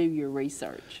you do your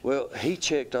research. Well, he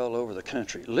checked all over the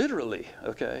country, literally,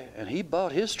 okay, and he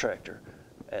bought his tractor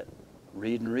at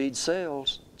Reed & Reed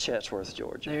Sales, Chatsworth,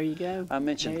 Georgia. There you go. I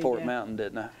mentioned There you Fort go. Mountain,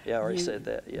 didn't I? Yeah, I already said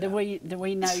that. Yeah. Do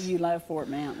we know you love Fort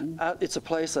Mountain? It's a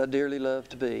place I dearly love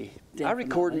to be. I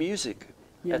record Definitely. music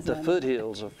Yes, at the I know.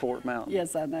 foothills of Fort Mountain.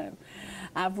 Yes, I know.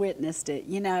 I've witnessed it.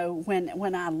 You know,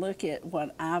 when I look at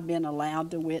what I've been allowed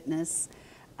to witness,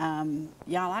 y'all,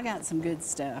 I got some good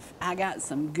stuff. I got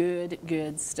some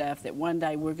good stuff that one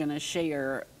day we're going to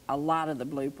share a lot of the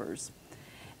bloopers.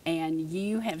 And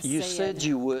you have You said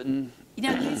you wouldn't, You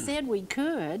know, you said we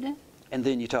could. and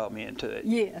then you talked me into it.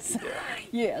 Yes,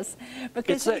 yes.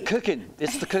 Because It's that cooking.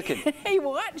 It's the cooking. he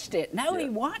watched it. No, Yeah. he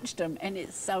watched them, and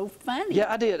it's so funny. Yeah,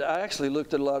 I did. I actually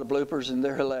looked at a lot of bloopers, and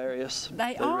they're hilarious.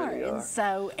 They are, really and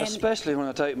so- and- especially when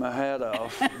I take my hat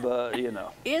off. But you know,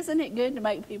 Isn't it good to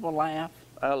make people laugh?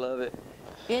 I love it.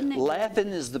 Isn't it good? Laughing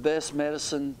is the best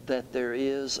medicine that there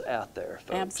is out there,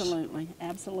 folks. Absolutely,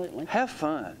 absolutely. Have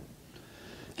fun.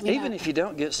 You Even know- if you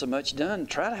don't get so much done,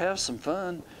 try to have some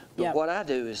fun. But Yep. what I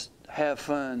do is have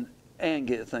fun and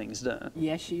get things done.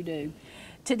 Yes, you do.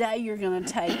 Today you're going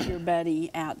to take your buddy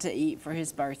out to eat for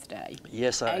his birthday.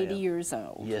 Yes, I 80 am. years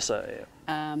old. Yes, I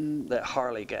am. That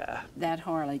Harley guy. That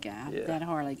Harley guy. Yeah. That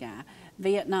Harley guy.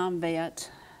 Vietnam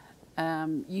vet.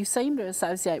 You seem to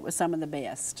associate with some of the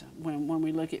best when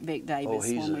we look at Vic Davis. Oh,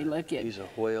 he's when we look at a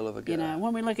whale of a guy. you know,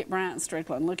 when we look at Bryant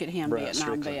Strickland, look at him, Bryant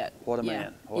Vietnam Strickland. vet. What a Yeah,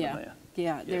 man. What a yeah, man.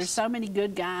 Yeah, Yes. there's so many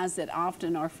good guys that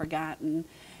often are forgotten.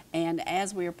 And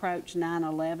as we approach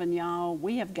 9/11, y'all,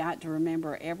 we have got to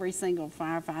remember every single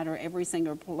firefighter, every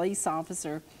single police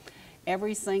officer,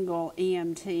 every single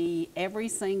EMT,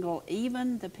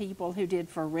 even the people who did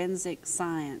forensic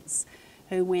science,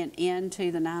 who went into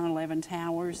the 9/11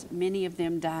 towers. Many of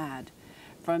them died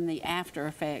from the after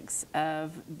effects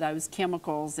of those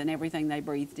chemicals and everything they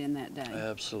breathed in that day.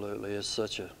 Absolutely, it's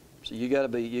such a. So you got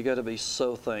to be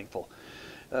so thankful.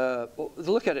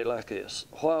 Look at it like this: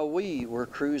 while we were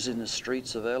cruising the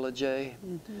streets of Ellijay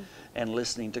and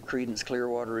listening to Creedence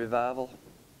Clearwater Revival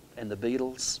and the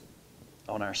Beatles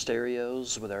on our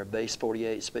stereos with our bass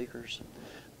 48 speakers,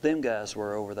 them guys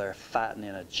were over there fighting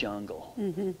in a jungle.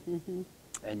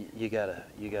 And you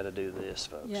gotta do this,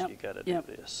 folks. Yep, You gotta do yep.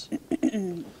 this.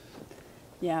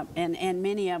 Yeah, and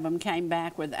many of them came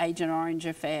back with Agent Orange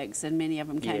effects, and many of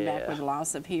them came back Yeah. with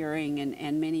loss of hearing,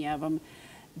 and many of them.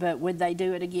 But would they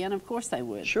do it again? Of course they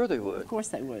would. Sure they would. Of course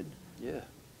they would. Yeah.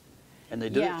 And they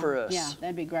do Yeah, it for us. Yeah,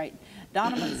 that'd be great.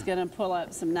 Donovan's going to pull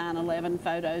up some 9/11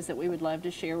 photos that we would love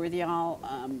to share with y'all.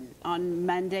 On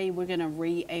Monday, we're going to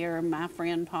re-air my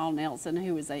friend Paul Nelson,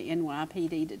 who was a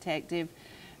NYPD detective.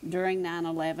 During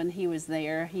 9/11, he was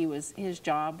there. His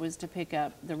job was to pick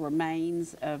up the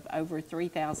remains of over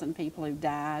 3,000 people who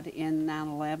died in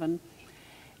 9/11.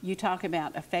 You talk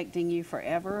about affecting you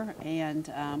forever, and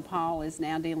Paul is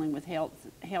now dealing with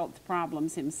health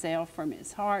problems himself, from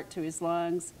his heart to his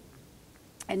lungs.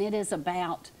 And it is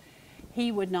about,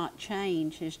 he would not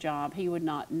change his job. He would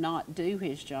not do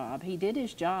his job. He did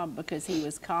his job because he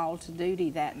was called to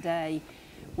duty that day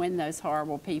when those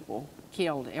horrible people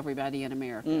killed everybody in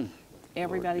America.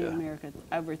 Everybody Lord, in yeah. America.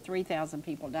 Over 3,000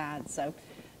 people died. So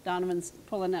Donovan's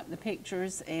pulling up the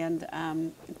pictures, and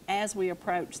as we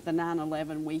approach the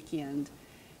 9/11 weekend,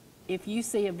 if you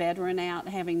see a veteran out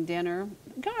having dinner,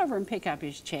 go over and pick up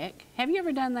his check. Have you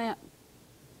ever done that?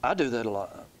 I do that a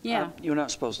lot. Yeah. You're not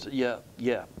supposed to.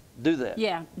 Yeah. Do that.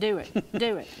 Yeah, do it.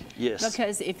 Do it. Yes.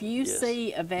 Because if you Yes.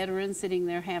 see a veteran sitting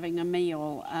there having a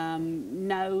meal,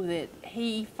 know that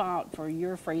he fought for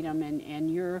your freedom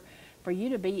and for you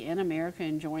to be in America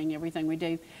enjoying everything we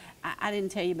do. I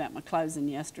didn't tell you about my closing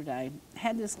yesterday.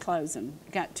 Had this closing.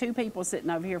 Got two people sitting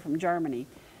over here from Germany.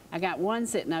 I got one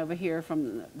sitting over here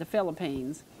from the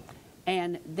Philippines.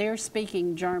 And they're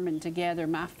speaking German together.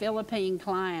 My Philippine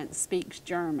client speaks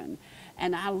German.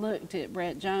 And I looked at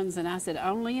Brett Jones and I said,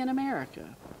 only in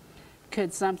America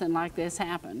could something like this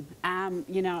happen. I'm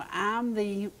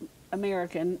the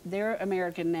American. They're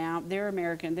American now. They're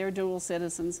American. They're dual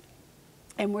citizens.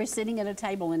 And we're sitting at a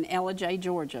table in Ellijay,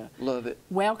 Georgia. Love it.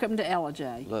 Welcome to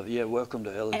Ellijay. Love it. Yeah, welcome to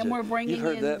Ellijay. And we're bringing You've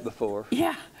heard in, that before.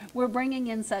 Yeah, we're bringing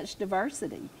in such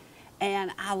diversity.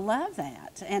 And I love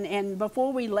that. And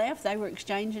before we left, they were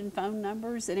exchanging phone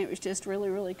numbers, and it was just really,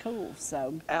 really cool.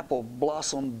 So Apple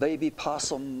Blossom Baby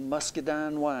Possum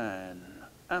Muscadine Wine.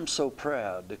 I'm so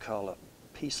proud to call a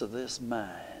piece of this mine.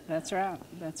 that's right.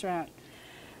 That's right.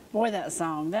 Boy, that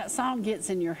song gets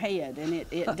in your head, and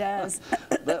it does.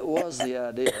 That was the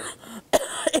idea.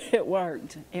 It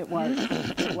worked. It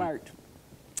worked.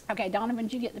 Okay, Donovan,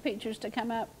 did you get the pictures to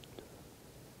come up?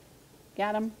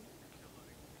 Got them?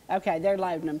 Okay, they're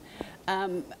loading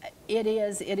them. It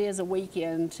is a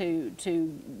weekend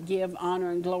to give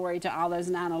honor and glory to all those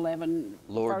 9/11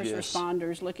 first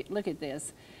responders. Look at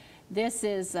this. This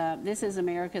is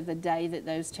America, the day that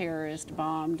those terrorists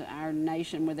bombed our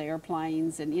nation with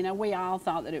airplanes. And, you know, we all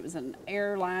thought that it was an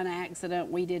airline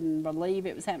accident. We didn't believe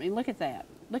it was happening. Look at that.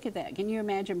 Look at that. Can you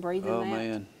imagine breathing that? Oh,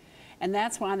 man. And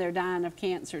that's why they're dying of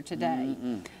cancer today,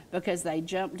 because they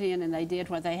jumped in and they did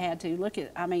what they had to. Look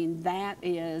at, I mean, that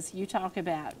is, you talk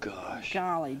about,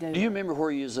 golly, dude. Do you remember where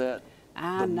you was at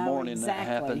the morning that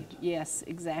happened? Yes,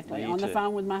 exactly. Me On too. the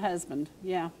phone with my husband,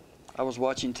 yeah. I was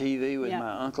watching TV with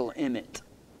my Uncle Emmett,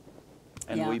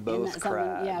 and we both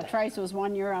cried. Yeah, Trace was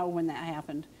 1 year old when that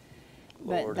happened.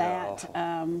 But Lord, that,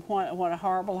 what a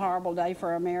horrible, horrible day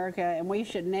for America, and we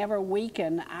should never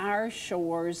weaken our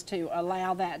shores to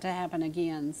allow that to happen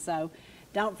again. So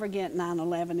don't forget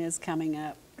 9/11 is coming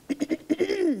up.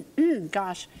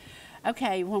 Gosh.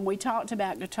 Okay, when we talked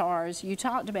about guitars, you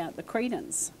talked about the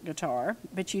Credence guitar,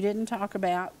 but you didn't talk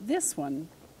about this one.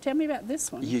 Tell me about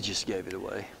this one. You just gave it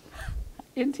away.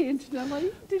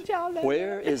 Intentionally? Did y'all know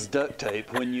Where is duct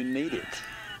tape when you need it?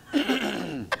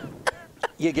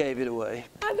 You gave it away.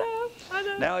 I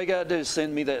know. Now all you gotta do is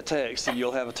send me that text and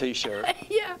you'll have a t-shirt.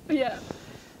 Yeah.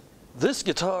 This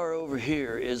guitar over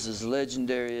here is as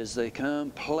legendary as they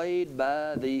come, played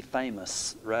by the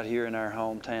famous, right here in our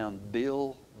hometown,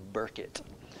 Bill Burkett.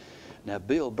 Now,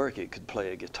 Bill Burkett could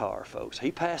play a guitar, folks.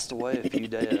 He passed away a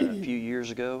few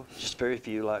years ago, just very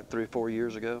few, like 3 or 4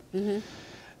 years ago.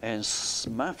 And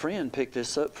my friend picked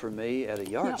this up for me at a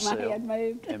yard sale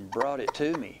and brought it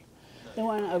to me. The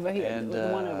one over here. And, the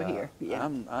one over here. Yeah.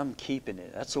 I'm keeping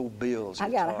it. That's old Bill's guitar.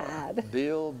 I gotta hide.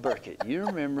 Bill Burkett. You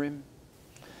remember him?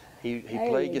 He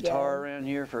played guitar around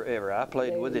here forever. I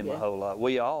played with him a whole lot.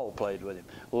 We all played with him.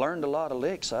 Learned a lot of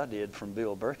licks I did from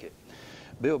Bill Burkett.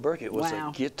 Bill Burkett was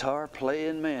a guitar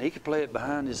playing man. He could play it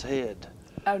behind his head.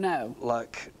 Oh no.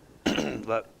 Like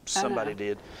somebody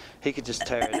did. He could just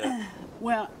tear it up.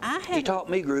 Well, He taught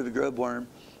me Groovy Grubworm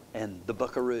and the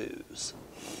Buckaroos.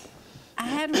 I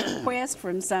had a request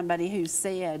from somebody who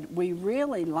said we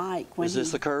really like when Is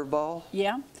this the curveball?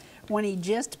 Yeah. When he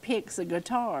just picks a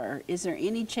guitar, is there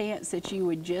any chance that you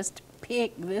would just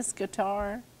pick this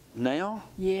guitar? Now?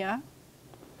 Yeah.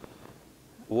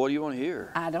 What do you want to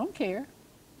hear? I don't care.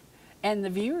 And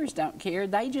the viewers don't care.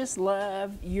 They just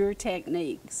love your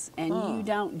techniques. And you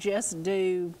don't just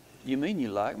do... You mean you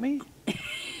like me?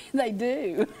 They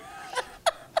do.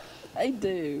 They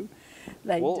do.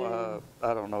 They do.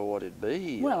 I don't know what it'd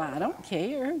be. Well, I don't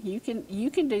care. You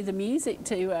can do the music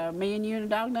to Me and You and a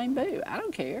Dog Named Boo. I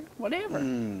don't care. Whatever.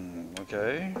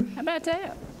 Okay. How about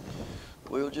that?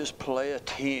 We'll just play a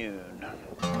tune.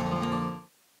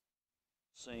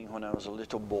 Sing when I was a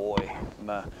little boy.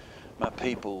 My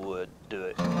people would do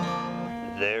it.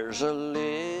 There's a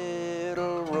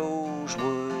little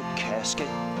rosewood casket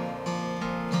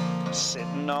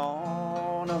sitting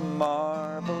on a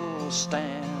marble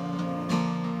stand.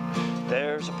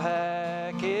 There's a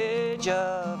package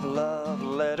of love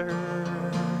letters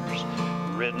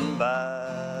written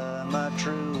by my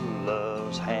true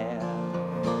love's hand.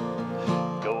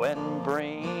 Go and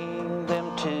bring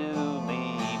them to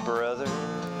me, brother.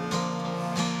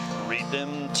 Read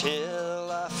them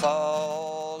till I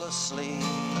fall asleep.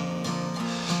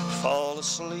 Fall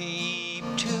asleep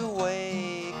to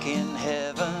wake in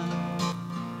heaven.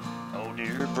 Oh,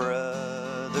 dear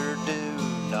brother, do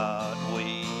not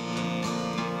weep.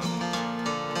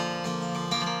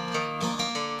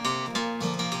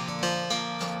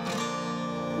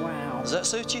 Wow. Does that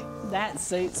suit you? That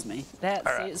suits me. That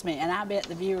suits me. And I bet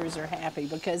the viewers are happy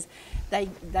because they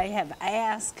have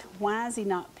asked, why is he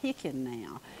not picking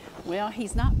now? Well,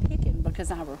 he's not picking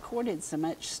because I recorded so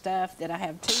much stuff that I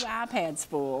have 2 iPads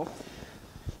full.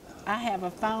 I have a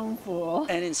phone full.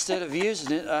 And instead of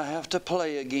using it, I have to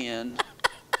play again.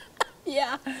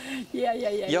 Yeah.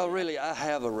 Y'all really, I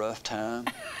have a rough time.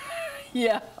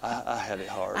 Yeah. I have it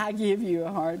hard. I give you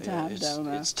a hard time, don't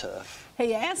I? It's tough.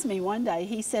 He asked me one day,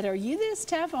 he said, are you this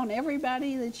tough on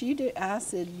everybody that you do? I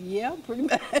said, yeah, pretty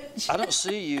much. I don't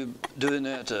see you doing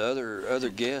that to other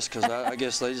guests because I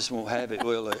guess they just won't have it,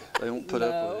 will they? They won't put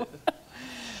up with it.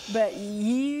 But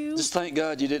you... Just thank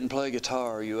God you didn't play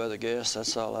guitar, you other guests.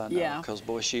 That's all I know. Yeah. Because,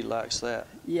 boy, she likes that.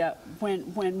 Yeah.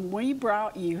 When we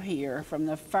brought you here from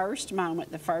the first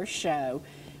moment, the first show,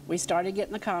 we started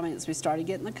getting the comments, we started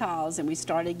getting the calls, and we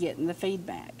started getting the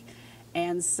feedback.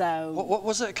 And so... What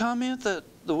was that comment that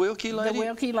the Wilkie lady? The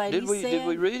Wilkie lady said... Did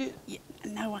we read it? Yeah,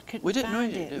 no, I couldn't We didn't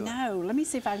find read it, did we? No, let me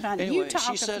see if I can find it. Anyway, You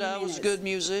talk she said I was a good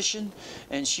musician,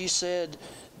 and she said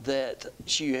that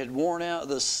she had worn out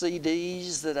the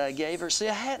CDs that I gave her. See,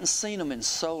 I hadn't seen them in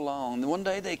so long. One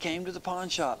day they came to the pawn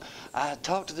shop. I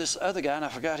talked to this other guy, and I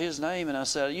forgot his name, and I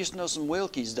said, I used to know some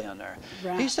Wilkies down there.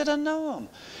 Right. He said, I know them.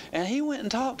 And he went and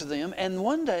talked to them, and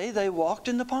one day they walked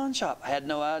in the pawn shop. I had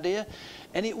no idea,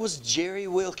 and it was Jerry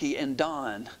Wilkie and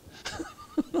Don.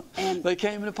 And they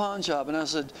came in the pawn shop, and I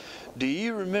said, do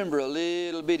you remember a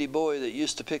little bitty boy that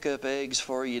used to pick up eggs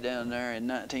for you down there in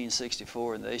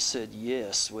 1964? And they said,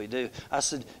 yes, we do. I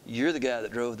said, you're the guy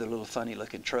that drove the little funny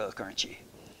looking truck, aren't you?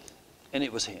 And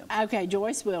it was him. Okay,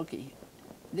 Joyce Wilkie.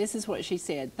 This is what she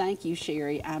said. Thank you,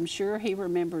 Sherry. I'm sure he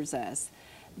remembers us.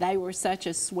 They were such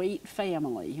a sweet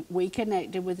family. We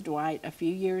connected with Dwight a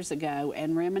few years ago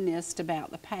and reminisced about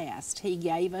the past. He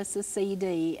gave us a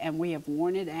CD, and we have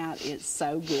worn it out. It's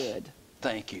so good.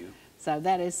 Thank you. So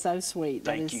that is so sweet.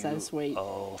 Thank that is you. so sweet.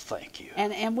 Oh, thank you.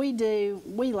 And we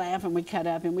laugh and we cut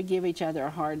up and we give each other a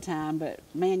hard time, but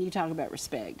man, you talk about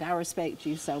respect. I respect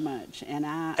you so much. And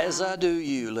I do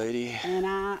you, lady. And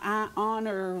I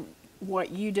honor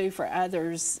what you do for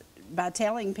others by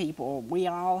telling people we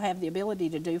all have the ability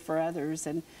to do for others.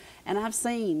 And I've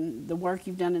seen the work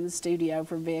you've done in the studio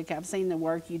for Vic. I've seen the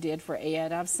work you did for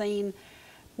Ed. I've seen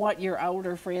what your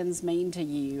older friends mean to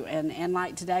you. And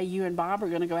like today, you and Bob are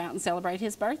going to go out and celebrate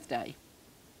his birthday.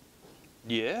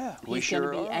 Yeah, we sure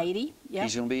are. He's going to be 80. Yep.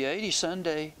 He's going to be 80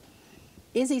 Sunday.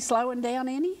 Is he slowing down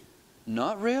any?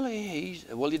 Not really.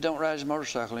 He don't ride his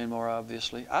motorcycle anymore,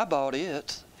 obviously. I bought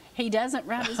it. He doesn't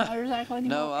ride his motorcycle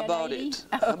anymore? No, I bought 80? it.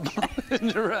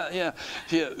 Okay. Right,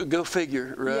 yeah. Go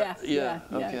figure, right? Yeah.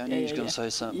 Okay, I knew he was going to say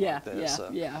something like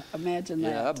that. Yeah, imagine that.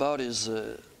 Yeah, I bought his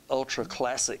Ultra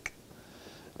Classic.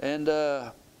 And,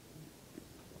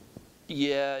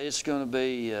 yeah, it's going to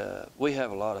be, we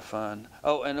have a lot of fun.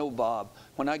 Oh, and old Bob,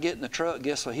 when I get in the truck,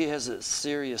 guess what? He has a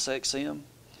Sirius XM.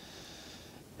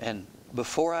 And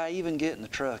before I even get in the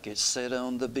truck, it's set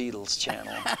on the Beatles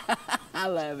channel. I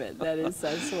love it. That is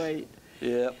so sweet.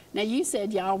 Yep. Now, you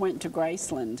said y'all went to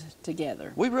Graceland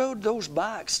together. We rode those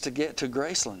bikes to get to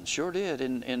Graceland. Sure did.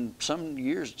 In some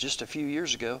years, just a few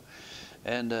years ago.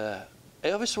 And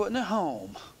Elvis wasn't at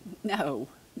home. No.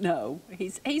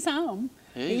 He's home.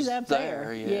 He's up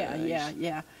there.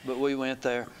 Yeah. But we went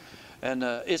there. And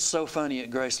it's so funny at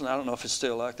Graceland. I don't know if it's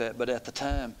still like that, but at the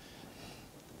time,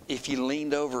 if you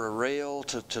leaned over a rail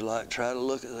to like try to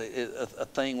look, a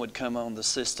thing would come on the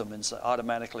system and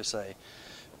automatically say,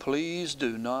 please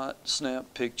do not snap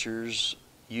pictures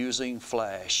using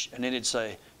flash. And then it'd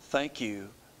say, thank you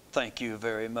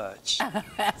very much.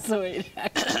 Sweet.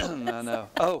 I know.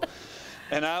 Oh,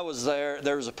 and I was there.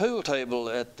 There was a pool table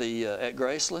at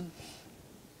Graceland,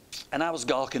 and I was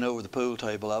gawking over the pool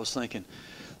table. I was thinking,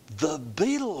 the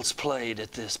Beatles played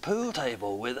at this pool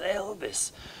table with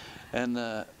Elvis. And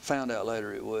found out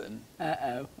later it wouldn't.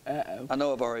 Uh-oh. I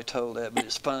know I've already told that, but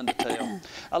it's fun to tell.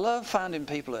 I love finding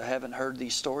people that haven't heard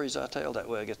these stories I tell. That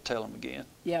way I get to tell them again.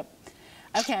 Yep.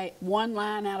 Okay, one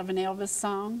line out of an Elvis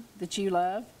song that you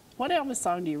love. What Elvis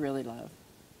song do you really love?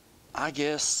 I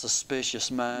guess Suspicious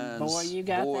Minds. Boy, you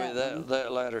got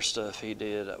that latter stuff he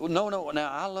did. No. Now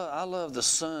I love the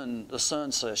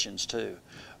Sun sessions too.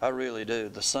 I really do.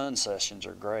 The Sun sessions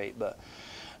are great, but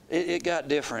it got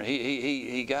different.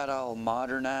 He got all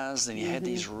modernized, and he had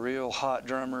these real hot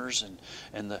drummers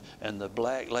and the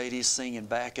black ladies singing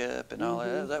backup and all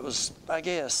that. That was, I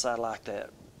guess I like that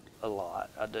a lot.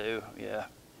 I do, yeah.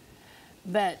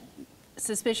 But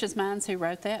Suspicious Minds, who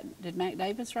wrote that? Did Mac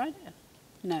Davis write it?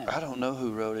 No. I don't know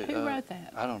who wrote it. Who wrote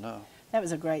that? I don't know. That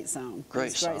was a great song.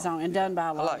 Great song. And done by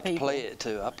a lot of people. I like to play it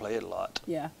too. I play it a lot.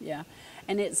 Yeah.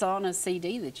 And it's on a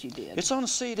CD that you did. It's on a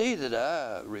CD that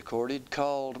I recorded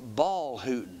called Ball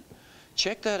Hootin'.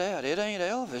 Check that out. It ain't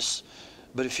Elvis,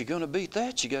 but if you're going to beat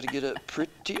that, you got to get up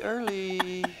pretty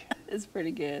early. It's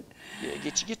pretty good. Yeah,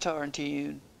 get your guitar in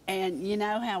tune. And you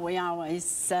know how we always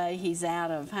say he's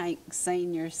out of Hank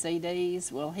Sr.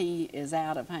 CDs? Well, he is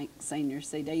out of Hank Sr.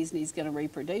 CDs, and he's going to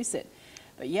reproduce it.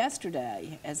 But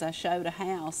yesterday, as I showed a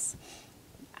house,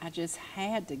 I just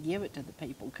had to give it to the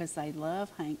people because they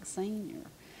love Hank Sr.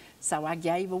 So I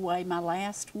gave away my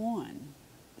last one.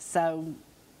 So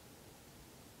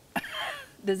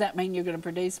does that mean you're going to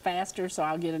produce faster so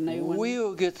I'll get a new one?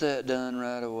 We'll get that done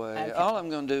right away. Okay. All I'm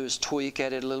going to do is tweak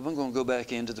at it a little bit. I'm going to go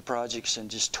back into the projects and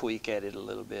just tweak at it a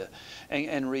little bit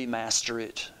and remaster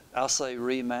it. I'll say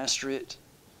remaster it.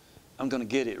 I'm going to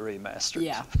get it remastered.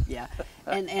 Yeah.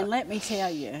 And let me tell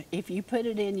you, if you put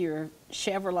it in your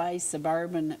Chevrolet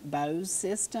Suburban Bose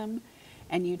system,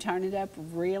 and you turn it up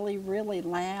really, really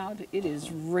loud, it is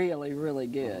really, really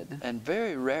good. And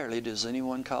very rarely does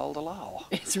anyone call the law.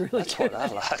 It's really That's good. what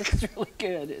I like. It's really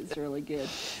good. It's really good.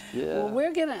 Yeah. Well,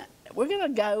 we're gonna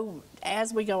go,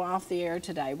 as we go off the air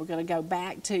today, we're gonna go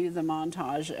back to the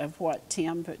montage of what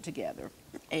Tim put together.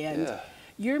 And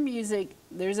your music,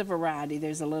 there's a variety.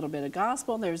 There's a little bit of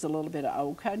gospel, there's a little bit of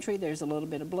old country, there's a little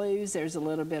bit of blues, there's a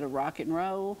little bit of rock and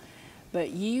roll.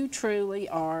 But you truly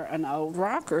are an old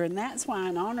rocker, and that's why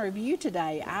in honor of you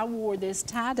today, I wore this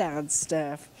tie-dyed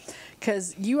stuff,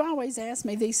 because you always ask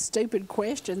me these stupid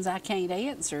questions I can't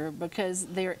answer because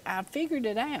I figured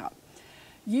it out.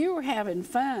 You were having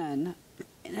fun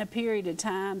in a period of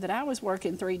time that I was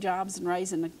working 3 jobs and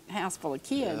raising a house full of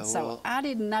kids, Yeah, so well, I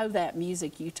didn't know that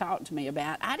music you talked to me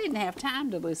about. I didn't have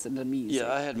time to listen to music.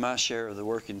 Yeah, I had my share of the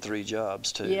working 3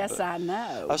 jobs too. Yes, but I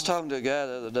know. I was talking to a guy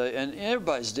the other day, and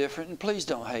everybody's different, and please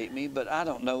don't hate me, but I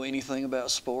don't know anything about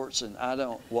sports, and I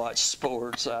don't watch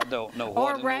sports. I don't know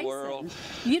what in the world.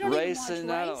 You don't racing, even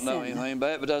watch I don't know racing. anything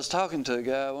about it, but I was talking to a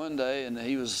guy one day, and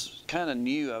he was kind of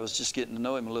new. I was just getting to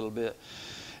know him a little bit.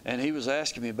 And he was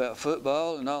asking me about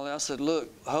football and all that. I said,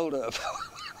 look, hold up.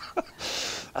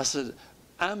 I said,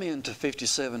 I'm into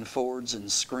 57 Fords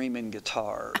and screaming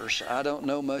guitars. I don't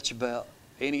know much about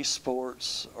any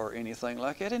sports or anything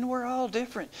like that, and we're all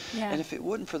different. Yeah. And if it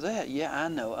wasn't for that, yeah, I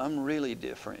know, I'm really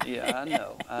different. Yeah, I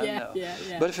know, I Yeah, know. yeah,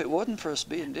 yeah. But if it wasn't for us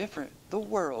being different, the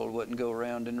world wouldn't go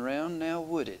round and round, now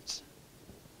would it?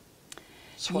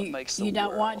 That's what makes the You don't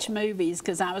world. watch movies,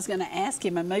 because I was going to ask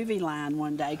him a movie line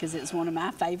one day, because it's one of my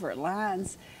favorite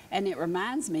lines, and it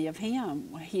reminds me of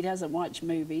him. He doesn't watch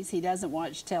movies. He doesn't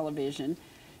watch television.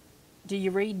 Do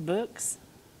you read books?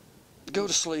 Go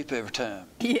to sleep every time.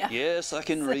 Yeah. Yes, I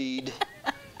can read.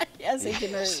 Yes, he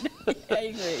can read. Yeah,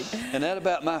 he can read. And that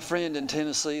about my friend in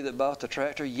Tennessee that bought the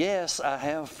tractor. Yes, I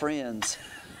have friends.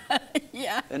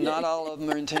 Yeah. And not all of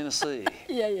them are in Tennessee.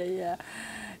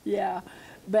 Yeah.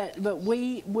 But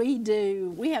we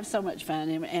have so much fun,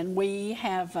 and we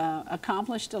have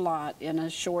accomplished a lot in a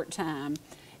short time.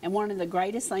 And one of the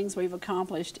greatest things we've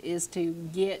accomplished is to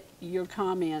get your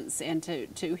comments and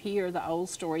to hear the old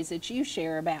stories that you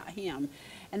share about him.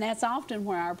 And that's often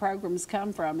where our programs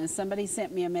come from. Is somebody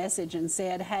sent me a message and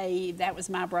said, hey, that was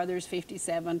my brother's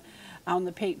 57 on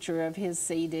the picture of his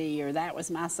CD, or that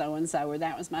was my so-and-so, or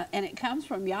that was my... And it comes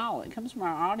from y'all. It comes from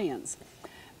our audience.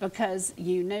 Because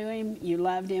you knew him, you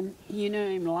loved him, you knew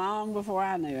him long before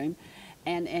I knew him,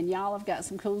 and y'all have got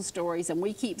some cool stories. And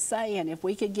we keep saying, if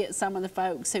we could get some of the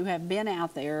folks who have been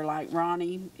out there, like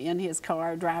Ronnie in his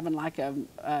car driving like an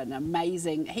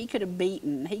amazing, he could have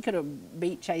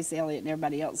beat Chase Elliott and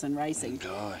everybody else in racing.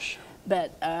 Gosh.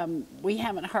 But we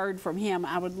haven't heard from him.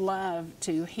 I would love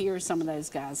to hear some of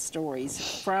those guys'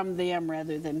 stories from them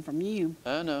rather than from you.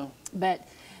 I know.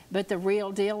 But the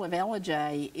real deal of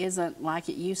Ellijay isn't like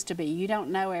it used to be. You don't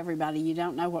know everybody. You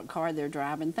don't know what car they're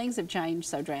driving. Things have changed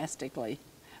so drastically.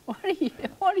 What are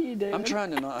you doing? I'm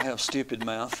trying to not have stupid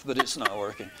mouth, but it's not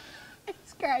working.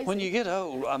 It's crazy. When you get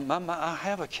old, I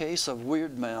have a case of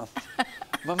weird mouth.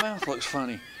 My mouth looks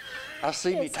funny. I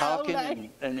see me It's talking, old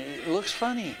and it looks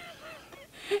funny.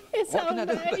 It's What can I old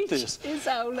do about age. this? It's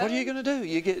old What are you age. going to do?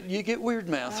 You get weird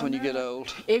mouth when you get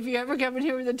old. If you ever come in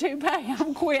here with a toupee,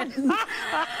 I'm quitting.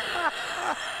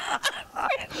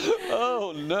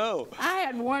 Oh, no. I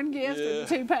had one guest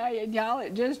with a toupee, and y'all,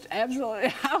 it just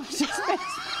absolutely, I was just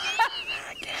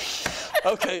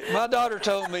Okay, my daughter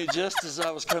told me just as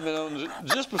I was coming on,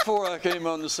 just before I came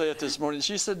on the set this morning,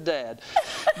 she said, Dad,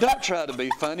 don't try to be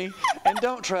funny, and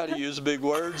don't try to use big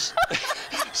words.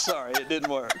 Sorry, it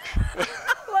didn't work.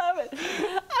 love it.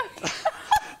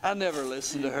 I never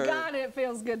listened to her. God, it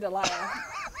feels good to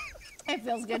laugh. It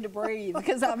feels good to breathe,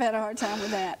 because I've had a hard time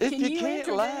with that. If you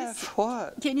can't laugh,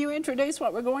 what? Can you introduce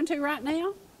what we're going to right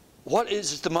now? What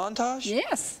is it, the montage?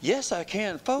 Yes. Yes, I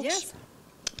can. Folks, Yes.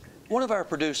 one of our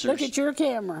producers. Look at your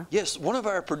camera. Yes, one of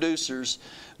our producers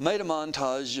made a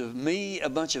montage of me, a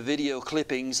bunch of video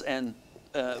clippings, and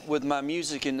with my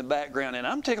music in the background, and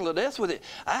I'm tickled to death with it.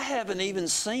 I haven't even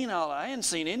seen I hadn't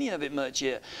seen any of it much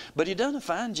yet, but he done a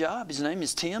fine job. His name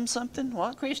is Tim something,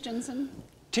 what? Christensen.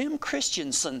 Tim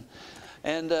Christensen.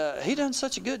 And he done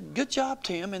such a good job,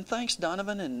 Tim, and thanks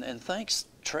Donovan, and thanks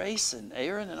Trace and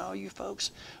Aaron and all you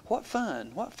folks. What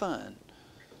fun, what fun.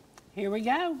 Here we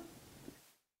go.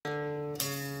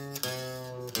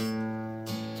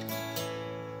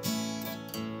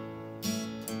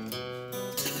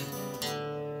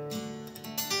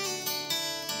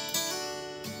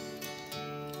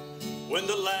 When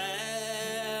the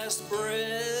last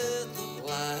breath of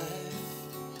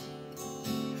life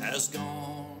has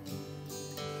gone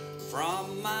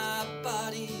from my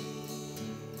body,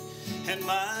 and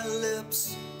my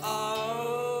lips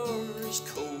are as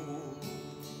cold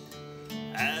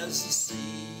as the sea.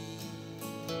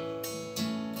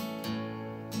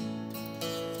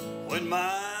 When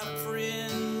my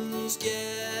friends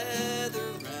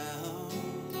gather round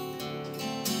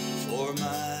for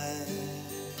my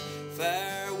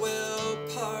farewell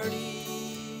party,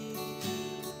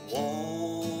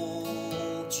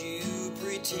 won't you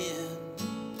pretend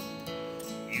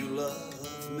you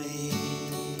love me?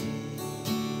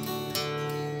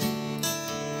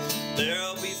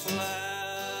 There'll be flowers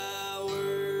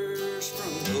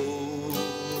from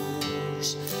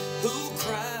those who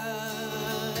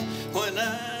cry when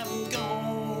I'm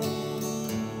gone,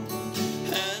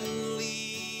 and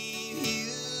leave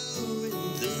you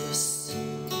in this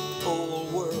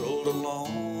old world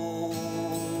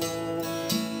alone.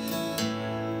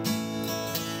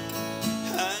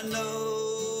 I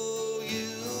know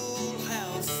you'll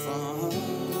have fun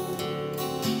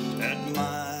at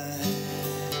my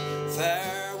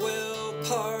farewell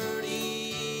party.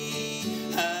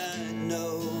 I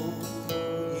know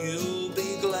you'll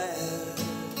be glad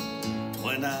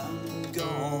when I'm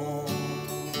gone.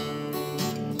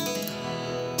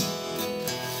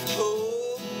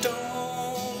 Oh,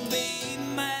 don't be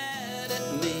mad at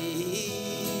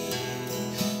me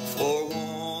for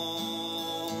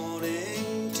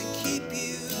wanting to keep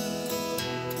you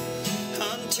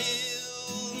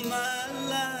until my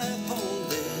life on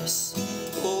this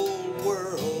old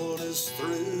world is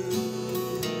through.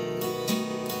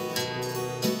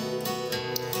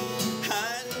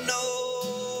 I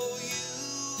know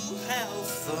you have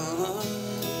fun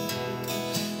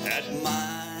at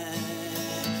my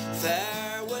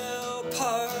farewell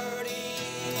party,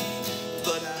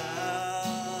 but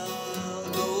I'll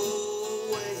go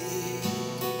away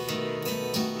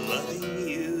loving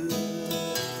you.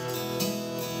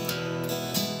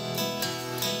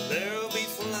 There'll be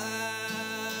flowers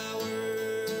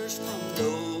from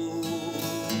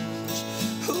those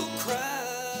who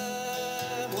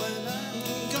cry when I'm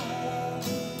gone,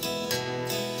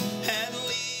 and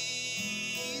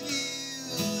leave you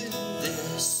in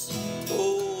this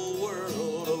old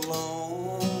world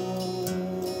alone.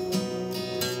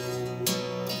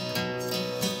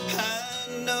 I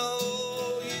know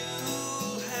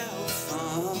you'll have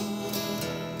fun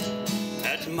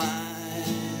at my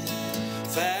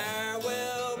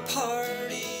farewell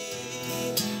party.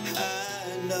 I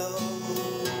know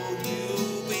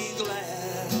you'll be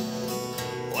glad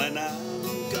when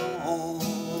I'm gone.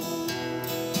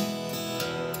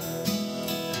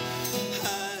 I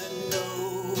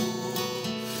know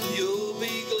you'll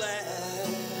be glad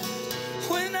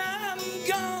when I'm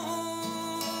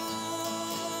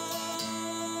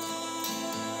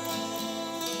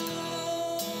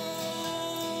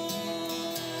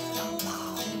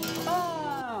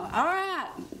Oh, all right.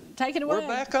 Take it away. We're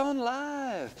back on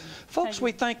live. Folks,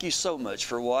 we thank you so much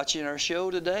for watching our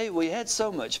show today. We had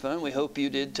so much fun. We hope you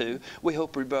did too. We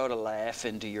hope we brought a laugh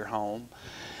into your home.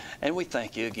 And we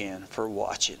thank you again for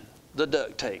watching the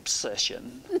duct tape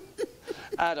session.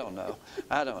 I don't know.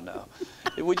 I don't know.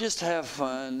 We just have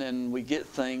fun and we get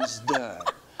things done.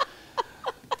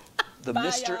 The Bye,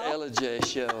 Mr. y'all. Ellijay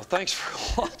Show. Thanks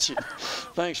for watching.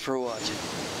 Thanks for watching.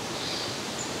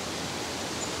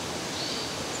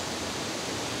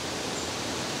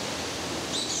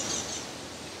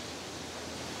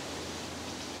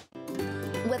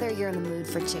 Whether you're in the mood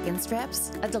for chicken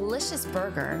strips, a delicious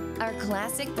burger, our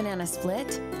classic banana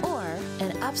split, or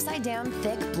an upside-down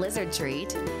thick blizzard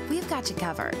treat, we've got you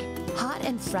covered. Hot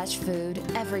and fresh food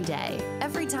every day,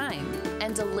 every time.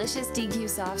 And delicious DQ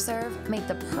soft serve make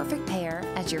the perfect pair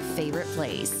at your favorite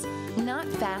place. Not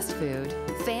fast food,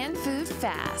 fan food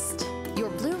fast. Your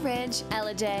Blue Ridge,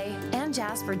 Ellijay, and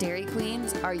Jasper Dairy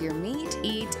Queens are your meet,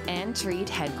 eat, and treat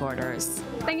headquarters.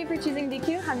 Thank you for choosing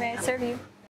DQ. How may I serve you?